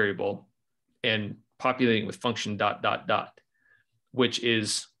variable, and populating with function ... which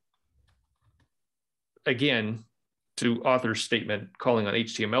is, again, to author's statement, calling on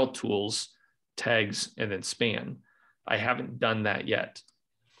HTML tools, tags, and then span. I haven't done that yet.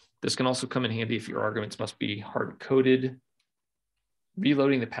 This can also come in handy if your arguments must be hard-coded.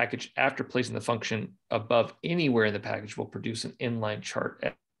 Reloading the package after placing the function above anywhere in the package will produce an inline chart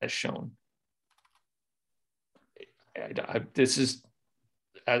as shown. This is,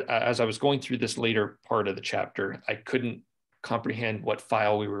 as I was going through this later part of the chapter, I couldn't comprehend what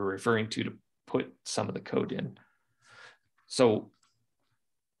file we were referring to put some of the code in. So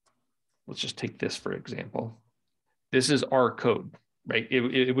let's just take this for example. This is R code, right?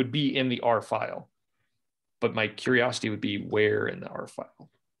 It would be in the R file, but my curiosity would be where in the R file.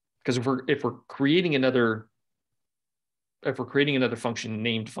 Because if we're creating another function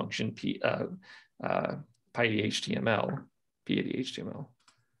named function PyHTML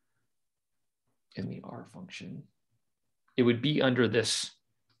in the R function, it would be under this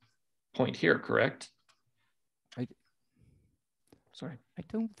point here, correct? Sorry. I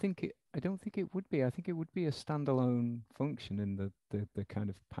don't think it would be. I think it would be a standalone function in the kind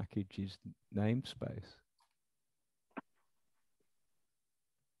of package's namespace.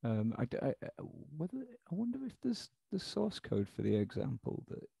 I wonder if there's the source code for the example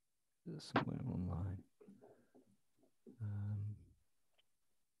that is somewhere online.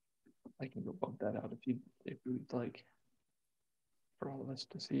 I can go bump that out if you'd like, for all of us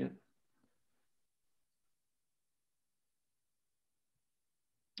to see it.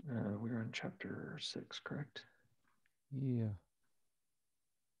 We're on chapter 6, correct? Yeah.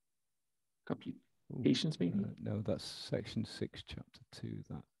 Computations, maybe? No, that's section 6, chapter 2.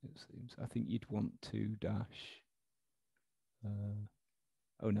 That it seems. I think you'd want 2 dash.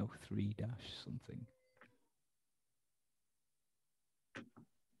 Oh no, 3 dash something.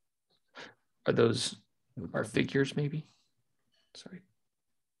 Are those our figures, maybe? Sorry.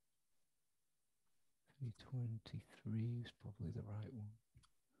 323 is probably the right one.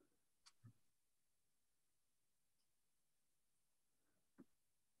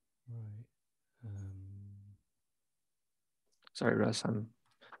 Right. Sorry, Russ, I'm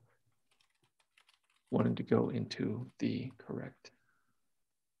wanting to go into the correct.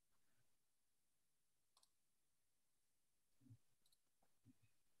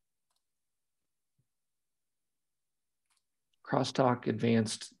 Crosstalk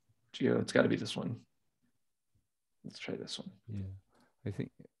advanced geo, it's got to be this one. Let's try this one. Yeah, I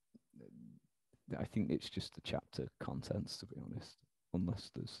think it's just the chapter contents, to be honest,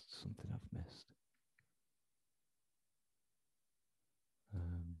 unless there's something I've missed.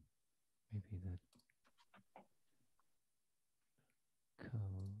 Maybe the code.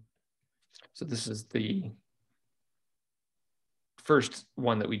 So this is the first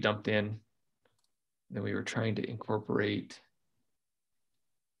one that we dumped in. Then we were trying to incorporate.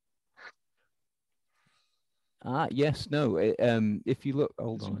 Yes, no. If you look,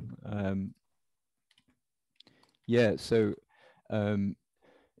 hold on. Yeah, so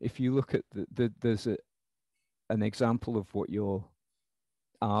if you look at there's an example of what your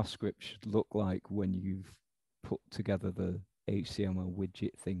R script should look like when you've put together the HTML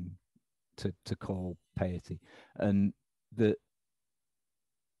widget thing to call piety, and the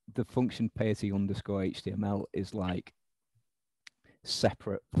function piety_HTML is like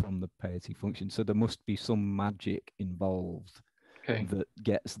separate from the piety function, so there must be some magic involved that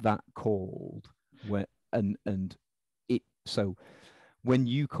gets that called and it, so when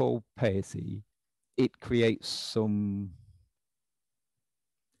you call piety, it creates some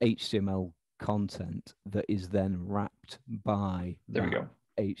HTML content that is then wrapped by that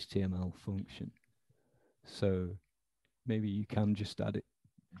HTML function. So maybe you can just add it.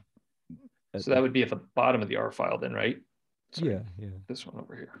 So that would be at the bottom of the R file then, right? Sorry, yeah. This one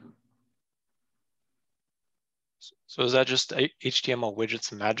over here. So is that just HTML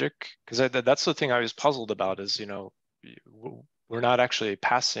widgets magic? Because that's the thing I was puzzled about is, we're not actually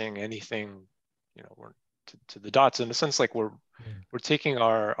passing anything, we're to the dots in the sense like we're taking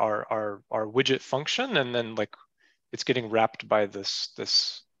our widget function and then like it's getting wrapped by this.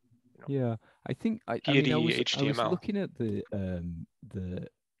 Yeah, I think I was looking at the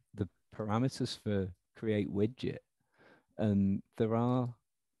parameters for create widget, and I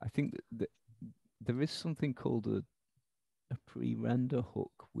think that there is something called a pre-render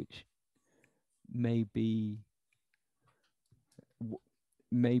hook, which may be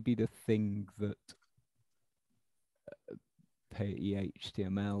the thing that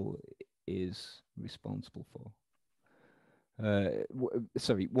HTML is responsible for.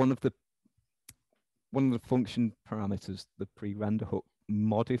 Sorry, one of the function parameters, the pre-render hook,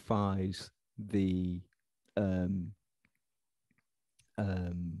 modifies the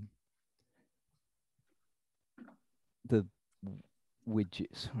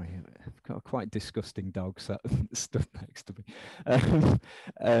widget. Sorry, I've got a quite disgusting dog sat stood next to me.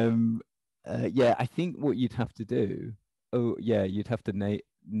 Yeah, I think what you'd have to do. Oh, yeah, you'd have to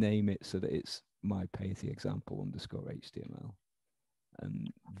name it so that it's my Pathy example underscore HTML.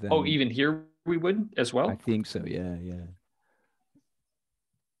 And then Oh, even here we would as well? I think so. Yeah, yeah.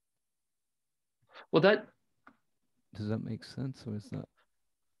 Well, that Does that make sense, or is that?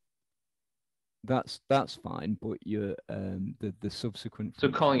 That's fine, but you're the subsequent. So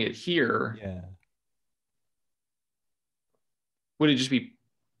calling it here. Yeah. Would it just be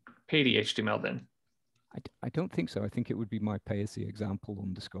Pathy HTML then? I don't think so. I think it would be my Pathy example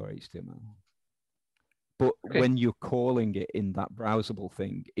underscore HTML. But Okay. when you're calling it in that browsable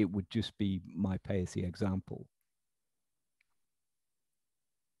thing, it would just be my Pathy example.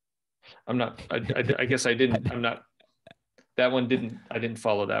 I'm not. I guess I didn't. I'm not. That one didn't. I didn't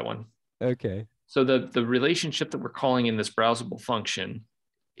follow that one. Okay. So the relationship that we're calling in this browsable function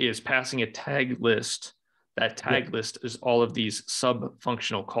is passing a tag list. That tag list is all of these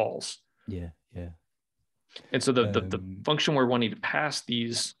sub-functional calls. Yeah, yeah. And so the function we're wanting to pass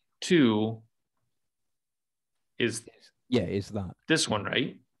these to is is that this one,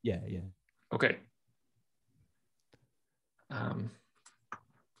 right? Yeah, yeah. Okay. I'm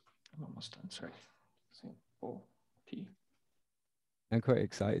almost done. Sorry. Sample P. I'm quite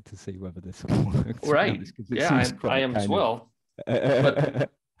excited to see whether this will work. Right. Yeah, I am as well. But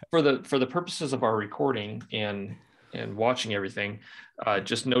for the purposes of our recording and watching everything,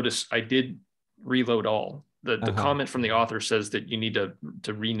 just notice I did reload all. The comment from the author says that you need to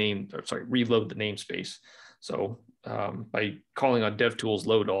reload the namespace. So by calling on DevTools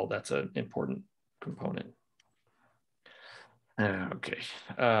load all, that's an important component. Okay.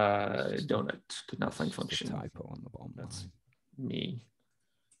 Donut could not find function. Typo on the bottom. That's me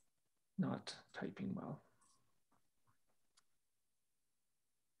not typing well.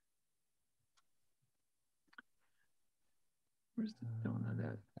 Where's the donut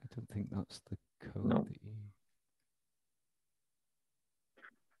at? I don't think that's the code. No.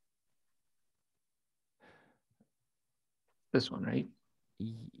 This one, right?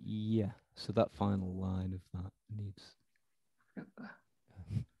 Yeah. So that final line of that needs.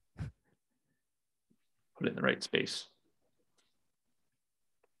 Put it in the right space.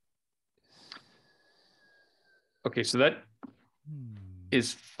 Okay, so that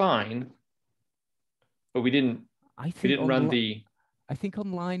is fine, but we didn't run the. I think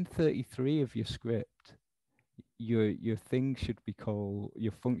on line 33 of your script, your thing should be called,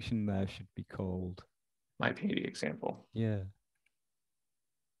 your function there should be called my Pathy example. Yeah.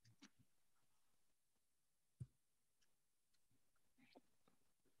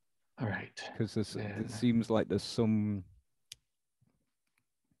 All right. Because it seems like there's some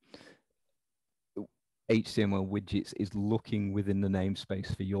HTML widgets is looking within the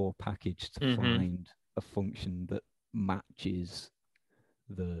namespace for your package to find a function that matches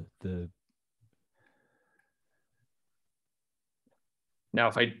the.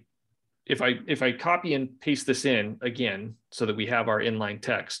 Now, if I copy and paste this in again, so that we have our inline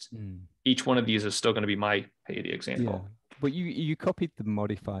text, each one of these is still going to be my Pathy example. Yeah. But you copied the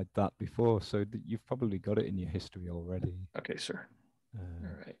modified that before, so that you've probably got it in your history already. Okay, sir.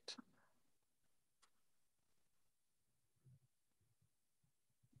 All right.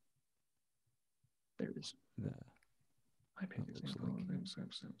 There it is. There. My Pathy example.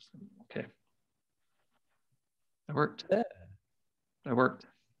 Okay. That worked. Yeah. That worked.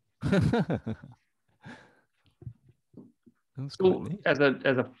 So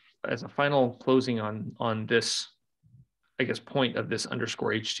as a final closing on this, I guess, point of this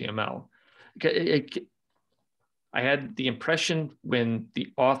underscore HTML, I had the impression when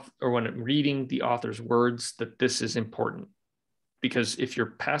I'm reading the author's words that this is important, because if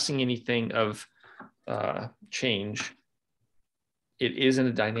you're passing anything of change, it is in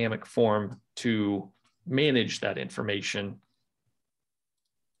a dynamic form to manage that information.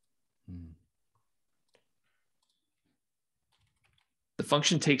 The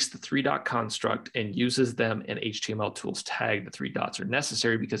function takes the 3-dot construct and uses them, and HTML tools tag the 3 dots are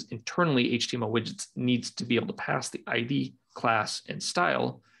necessary because internally HTML widgets needs to be able to pass the ID, class, and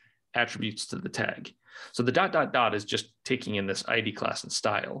style attributes to the tag. So the ... is just taking in this ID, class, and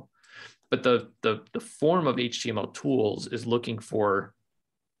style. But the form of HTML tools is looking for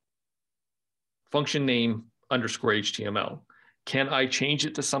function name underscore HTML. Can I change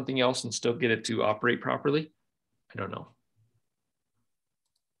it to something else and still get it to operate properly? I don't know.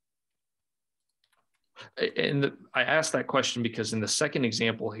 And I asked that question because in the second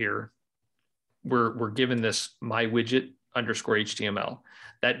example here, we're given this my widget underscore HTML.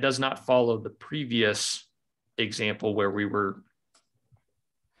 That does not follow the previous example where we were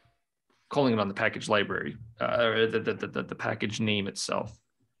calling it on the package library, or the package name itself.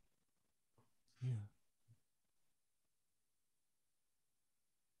 Yeah.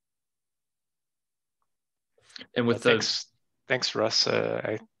 And with thanks, Russ.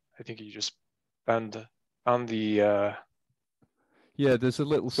 I think you just found the yeah, there's a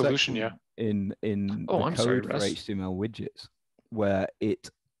little solution. section in Oh, the code for HTML widgets where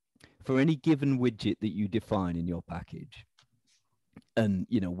for any given widget that you define in your package, and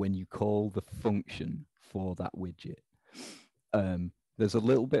when you call the function for that widget, there's a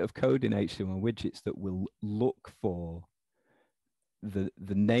little bit of code in HTML widgets that will look for the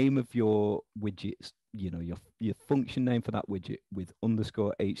name of your widgets, your function name for that widget with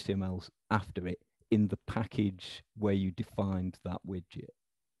 _HTML after it in the package where you defined that widget.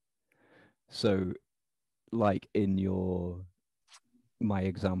 So like in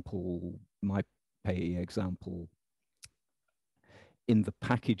my payee example, in the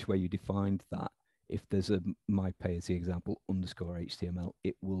package where you defined that, if there's a my pay as the example _HTML,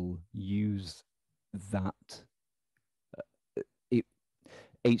 it will use that.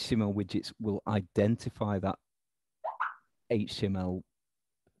 HTML widgets will identify that HTML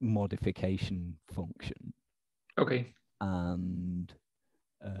modification function. Okay. And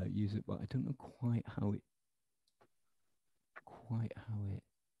use it, but I don't know quite how it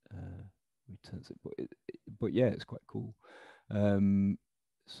returns it, but yeah, it's quite cool.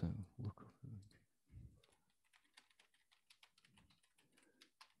 So look.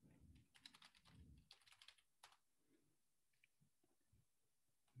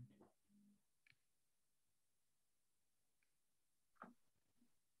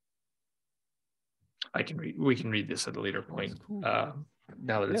 We can read this at a later point. Cool.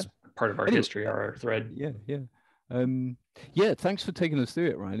 Now that it's part of our history, our thread. Yeah, thanks for taking us through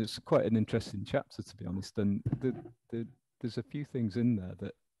it, Ryan. It's quite an interesting chapter, to be honest. And there's a few things in there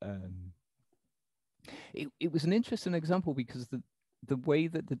that it was an interesting example because the way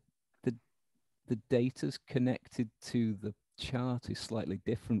that the data's connected to the chart is slightly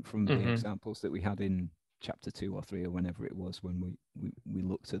different from the examples that we had in chapter 2 or 3 or whenever it was when we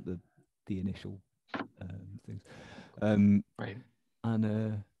looked at the initial things. Right.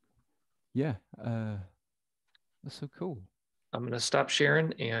 And that's so cool. I'm going to stop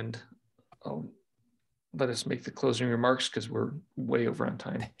sharing and I'll let us make the closing remarks because we're way over on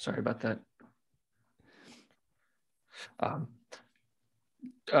time. Sorry about that.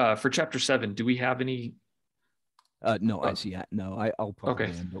 For chapter 7, do we have any? No, actually, yeah, no. I'll probably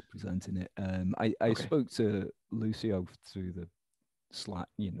end up presenting it. I spoke to Lucio through the Slack,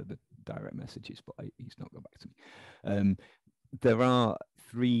 the direct messages, but he's not got back to me. There are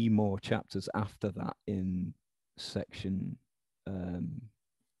 3 more chapters after that in section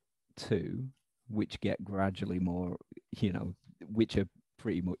 2, which get gradually more, which are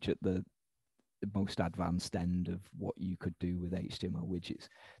pretty much at the most advanced end of what you could do with HTML widgets.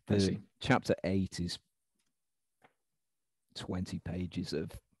 Chapter 8 is 20 pages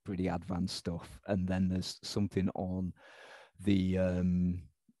of pretty advanced stuff, and then there's something on the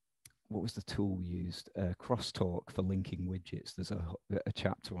what was the tool we used? Crosstalk for linking widgets. There's a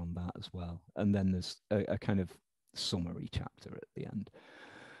chapter on that as well, and then there's a kind of summary chapter at the end.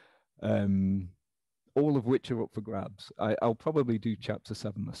 All of which are up for grabs. I'll probably do chapter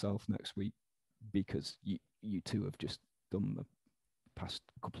 7 myself next week because you two have just done the past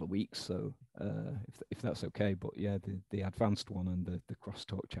couple of weeks, so if that's okay. But yeah, the advanced one and the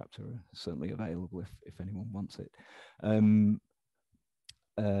crosstalk chapter are certainly available if anyone wants it.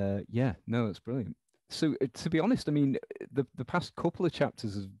 Yeah, no, it's brilliant. So to be honest, I mean, the past couple of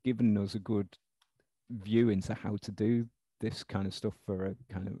chapters have given us a good view into how to do this kind of stuff for a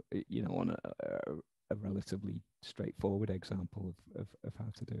kind of, on a relatively straightforward example of how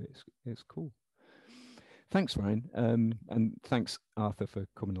to do it. It's cool. Thanks, Ryan. And thanks, Arthur, for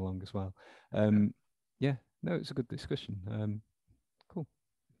coming along as well. Yeah, no, it's a good discussion. Cool.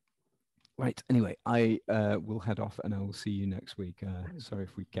 Right, anyway, I will head off and I will see you next week. Sorry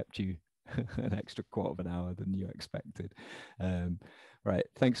if we kept you an extra quarter of an hour than you expected. Right,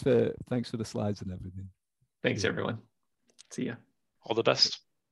 thanks for the slides and everything. Thanks, everyone. See ya. All the best.